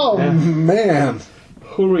 So Oh, Yeah. man.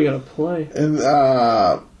 Who are we going to play? And,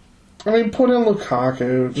 put in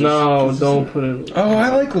Lukaku. Just, No, 'cause don't put in... Oh, I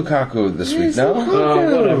like Lukaku this week. He's No,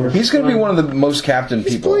 Lukaku. whatever. he's going to be one of the most captain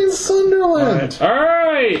He's people. playing Sunderland.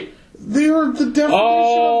 Alright! They're the definition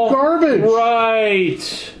Oh, of garbage.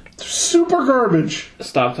 right! Super garbage.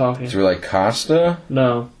 Stop talking. Do we like Costa?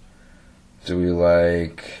 No. Do we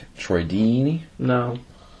like Troy Deeney? No.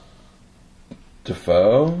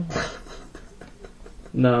 Defoe?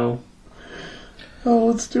 No. Oh,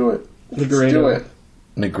 let's do it. Let's Negredo. do it.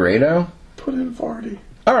 Negredo? Put in Vardy.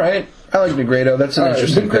 All right. I like Negredo. That's an All right,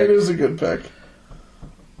 interesting pick. Negredo's a good pick.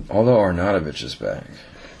 Although Arnautovic is back.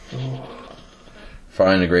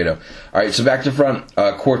 Fine, Negredo. All right, so back to front.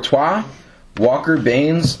 Courtois, Walker,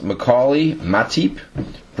 Baines, Macaulay, Matip,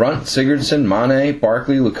 Brunt, Sigurdsson, Mane,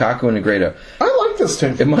 Barkley, Lukaku, and Negredo. I like this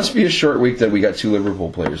team. It must be a short week that we got 2 Liverpool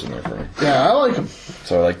players in there for me. Yeah, I like him.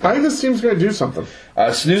 So I like I think this team's going to do something.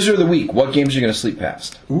 Snoozer of the week. What games are you going to sleep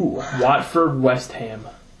past? Ooh, Watford, West Ham.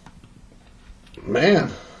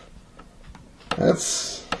 man.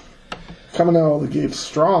 That's coming out of the gate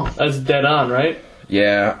strong. That's dead on, right?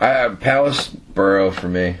 Yeah, Palace, Borough for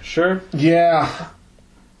me. Sure. Yeah.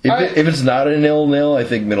 If it's not a 0-0, I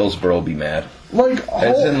think Middlesbrough will be mad. Like,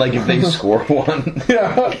 As in, like, if they score one.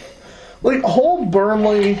 yeah. Like, Hull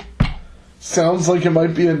Burnley sounds like it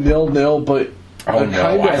might be a 0-0, but Oh, a no,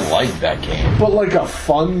 kind I of, like that game. but like a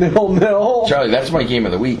fun 0-0. Charlie, that's my game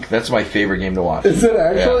of the week. That's my favorite game to watch. Is it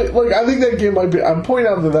actually? Yeah. Like, I think that game might be. I'm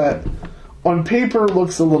pointing out that on paper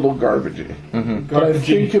looks a little garbagey, but I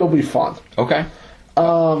think it'll be fun. Okay.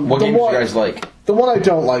 What the games do you one- guys like? The one I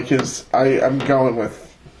don't like is I'm going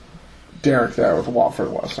with Derek there with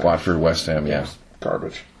Watford West Ham. Watford, West Ham, yeah.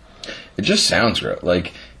 Garbage. It just sounds great.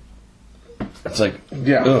 Like, it's like,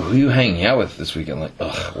 Yeah. ugh, who are you hanging out with this weekend? Like,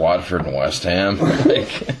 ugh, Watford and West Ham.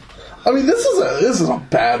 Like, I mean, this is a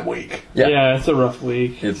bad week. yeah. Yeah, it's a rough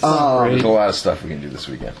week. It's, Um, there's a lot of stuff we can do this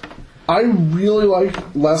weekend. I really like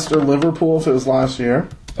Leicester Liverpool if it was last year.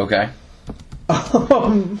 Okay.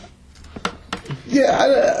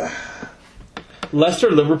 Yeah,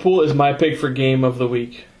 Leicester, Liverpool is my pick for game of the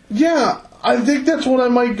week. yeah. I think that's what I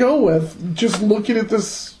might go with. Just looking at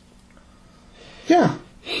this. Yeah.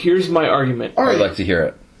 Here's my argument. All I'd right. like to hear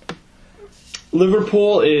it.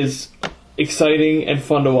 Liverpool is exciting and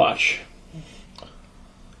fun to watch.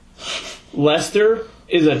 Leicester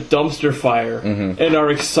is a dumpster fire and are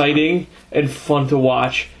exciting and fun to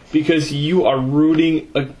watch because you are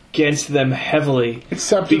rooting against them heavily.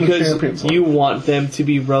 Except in the Champions League. You want them to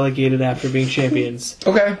be relegated after being champions.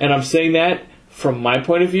 Okay. And I'm saying that from my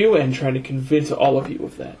point of view and trying to convince all of you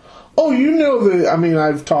of that. Oh, you know that. I mean,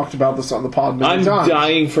 I've talked about this on the pod many times. I'm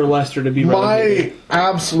dying for Leicester to be relegated. My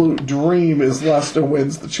absolute dream is Leicester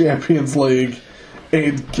wins the Champions League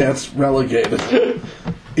and gets relegated.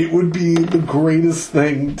 It would be the greatest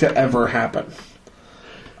thing to ever happen.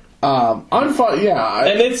 I'm fine. Yeah,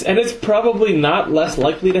 and it's probably not less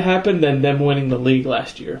likely to happen than them winning the league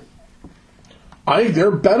last year. There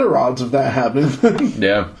are better odds of that happening.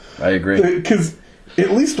 Yeah, I agree. Because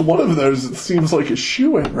at least one of those, it seems like a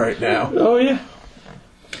shoo-in right now. Oh, yeah.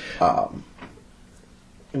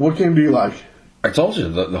 What game do you like? I told you,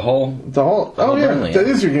 the whole... Oh, yeah, Burnley. that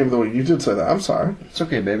is your game of the week. You did say that. I'm sorry. It's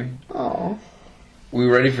okay, baby. Oh. We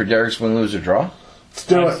ready for Derek's win, lose, or draw? Let's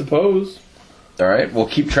do I it. suppose. All right, we'll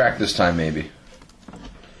keep track this time, maybe.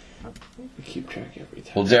 We keep track every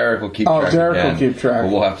time. Well, Derek will keep track. Oh, Derek again, will keep track.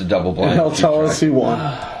 But we'll have to double blind. And he'll keep tell track. us he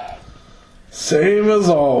won. Same as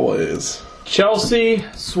always. Chelsea,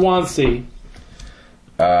 Swansea.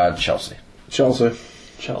 Chelsea.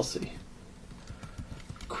 Chelsea.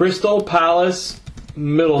 Crystal Palace,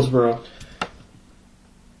 Middlesbrough.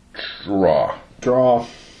 Draw.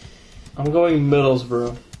 I'm going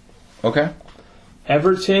Middlesbrough. Okay.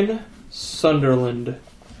 Everton, Sunderland.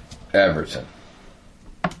 Everton.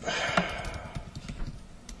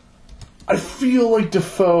 I feel like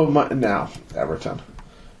Defoe might... Now, Everton.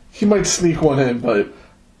 He might sneak one in, but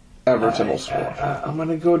Everton will score. I'm going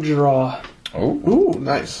to go draw. Oh. Ooh,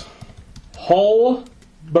 nice. Hull,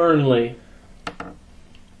 Burnley.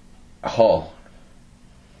 Hull.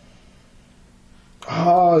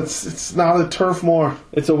 Oh, it's not a Turf Moor.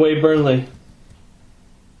 It's away Burnley.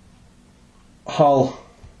 Hull.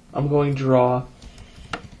 I'm going draw.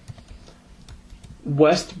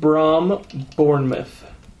 West Brom, Bournemouth.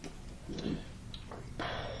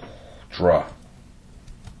 Draw.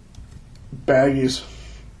 Baggies.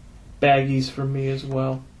 Baggies for me as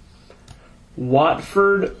well.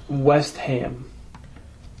 Watford, West Ham.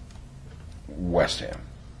 West Ham.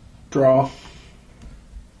 Draw.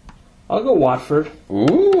 I'll go Watford.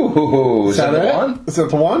 Ooh. Is that the it? one? Is that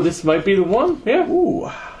the one? This might be the one. Yeah.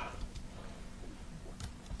 Ooh.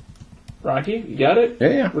 Rocky, you got it?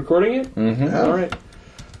 Yeah. Recording it? Mm-hmm. Yeah. All right.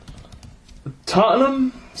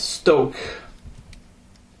 Tottenham, Stoke.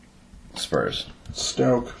 Spurs.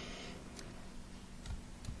 Stoke.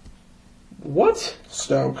 What?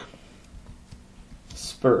 Stoke.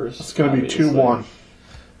 Spurs. It's going to be obviously.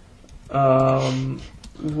 2-1. Um,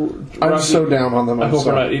 I'm so down on them. I I'm hope we're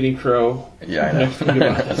sorry. not eating crow Yeah, I know. next week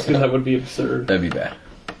about this, because that would be absurd. That'd be bad.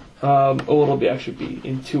 It'll be actually be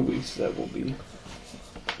in 2 weeks. That will be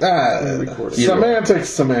recorded.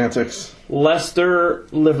 Semantics. Leicester,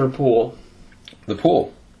 Liverpool. The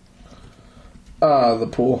pool. The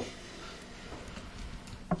pool.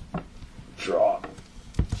 Draw.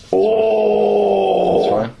 That's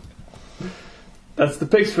fine. That's the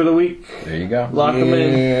picks for the week. There you go. Lock them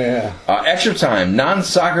in. Yeah. Extra time.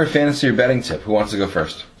 Non-soccer fantasy or betting tip. Who wants to go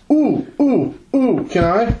first? Ooh. Can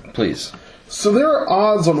I? Please. So there are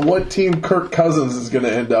odds on what team Kirk Cousins is going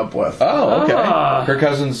to end up with. Oh, okay. Ah. Kirk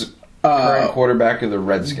Cousins, current quarterback of the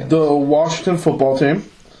Redskins. The Washington football team.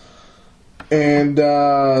 And they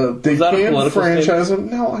that a can't political franchise them.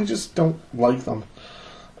 No, I just don't like them.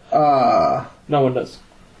 No one does.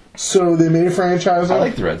 So they may franchise I them.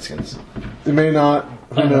 like the Redskins. They may not.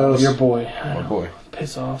 Who knows? Your boy. Oh, boy.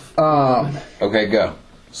 Piss off. Okay, go.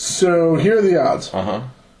 So here are the odds. Uh-huh.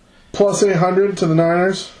 Plus 800 to the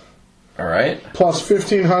Niners. All right. Plus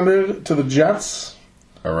 1,500 to the Jets.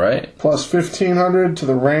 All right. Plus 1,500 to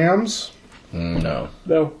the Rams. No.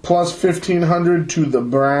 No. Plus 1,500 to the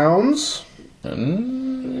Browns.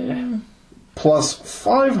 Plus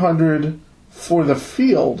 500 for the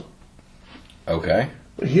field. Okay.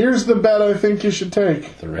 Here's the bet I think you should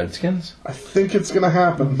take. The Redskins? I think it's going to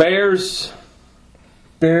happen. Bears.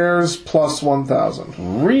 Bears plus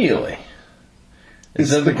 1,000. Really?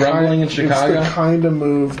 Is that the grumbling in Chicago? It's the kind of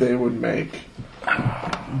move they would make.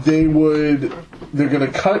 They're going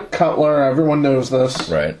to cut Cutler. Everyone knows this.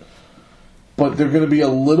 Right. But they're going to be a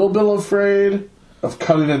little bit afraid of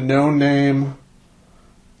cutting a no-name.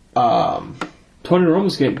 Tony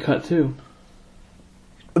Romo's getting cut too.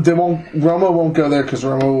 Romo won't go there because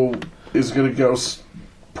Romo is going to go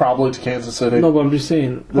probably to Kansas City. No, but I'm just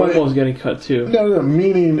saying, Romo's getting cut too. No,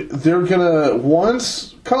 meaning they're going to,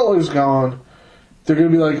 once Cutler's gone, they're going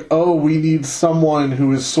to be like, oh, we need someone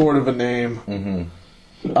who is sort of a name. Mm-hmm.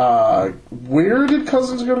 Where did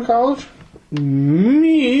Cousins go to college?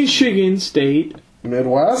 Michigan State.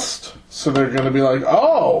 Midwest? So they're going to be like,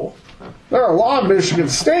 oh, there are a lot of Michigan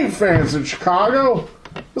State fans in Chicago.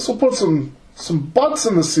 This will put some butts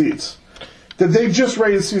in the seats. Did they just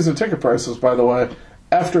raise season ticket prices, by the way,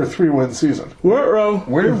 after a 3-win season? Where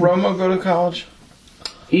did Romo go to college?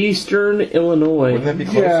 Eastern Illinois. Wouldn't that be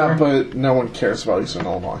closer? Yeah, but no one cares about Eastern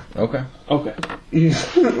Illinois. Okay.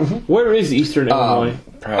 Where is Eastern Illinois?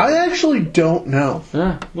 I actually don't know.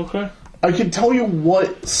 Okay. I can tell you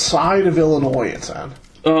what side of Illinois it's on.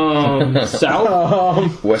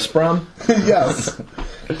 South? West Brom? Yes.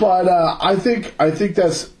 But I think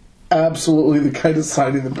that's absolutely the kind of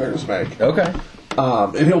signing the Bears make. Okay.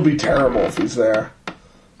 And he'll be terrible if he's there.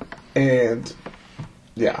 And,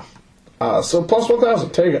 yeah. So plus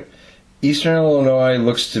 1,000, take it. Eastern Illinois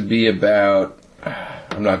looks to be about,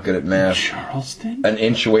 I'm not good at math, Charleston? an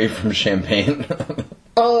inch away from Champaign.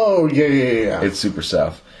 Oh, yeah. It's super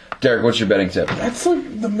south. Derek, what's your betting tip? That's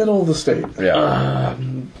like the middle of the state. Yeah.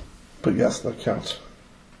 But yes, that counts.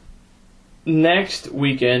 Next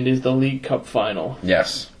weekend is the League Cup final.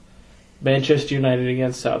 Yes. Manchester United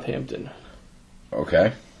against Southampton.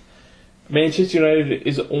 Okay. Manchester United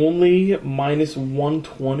is only minus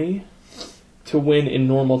 120 to win in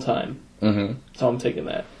normal time. Mm-hmm. So I'm taking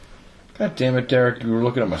that. God damn it, Derek. You were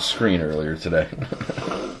looking at my screen earlier today.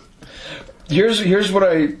 Here's what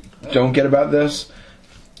I don't get about this.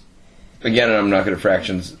 Again, I'm not good at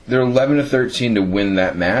fractions. They're 11-13 to win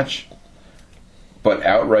that match, but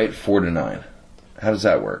outright 4-9. How does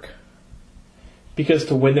that work? Because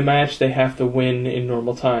to win the match, they have to win in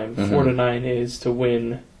normal time. 4-9 is to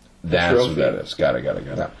win the That's trophy. what that is. Got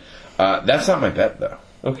it. That's not my bet, though.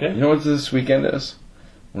 Okay. You know what this weekend is?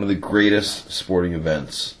 One of the greatest sporting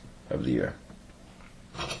events of the year.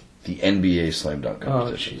 The NBA Slam Dunk Oh,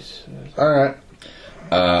 competition. jeez. All right.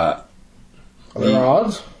 Are there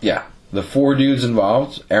odds? Yeah. The 4 dudes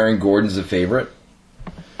involved. Aaron Gordon's the favorite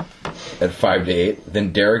at 5-8.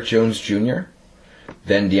 Then Derek Jones Jr.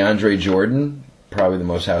 Then DeAndre Jordan, probably the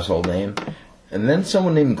most household name. And then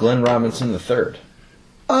someone named Glenn Robinson III.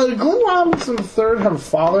 Glenn Robinson III had a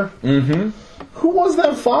father. Mm-hmm. Who was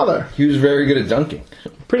that father? He was very good at dunking.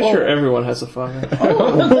 Pretty sure everyone has a father.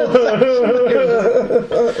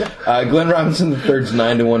 Glenn Robinson III's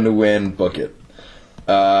 9-1 to win. Book it.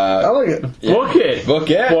 I like it. Yeah. Book it. Book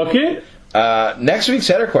it. Book it. Next week's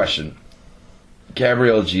header question.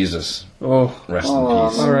 Gabriel Jesus. Oh. Rest in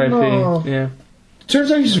peace. R.I.P. No. Yeah.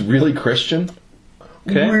 Turns out he's really Christian.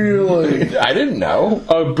 Okay. Really? I didn't know.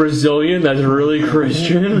 A Brazilian that's really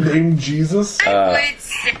Christian. Named Jesus?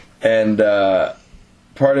 And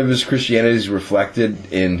part of his Christianity is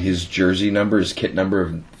reflected in his jersey number, his kit number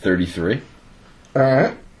of 33. All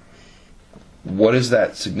right. What is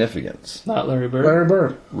that significance? Not Larry Bird. Larry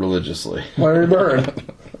Bird. Religiously. Larry Bird.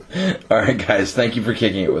 All right, guys. Thank you for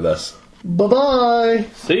kicking it with us. Bye-bye.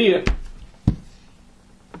 See ya.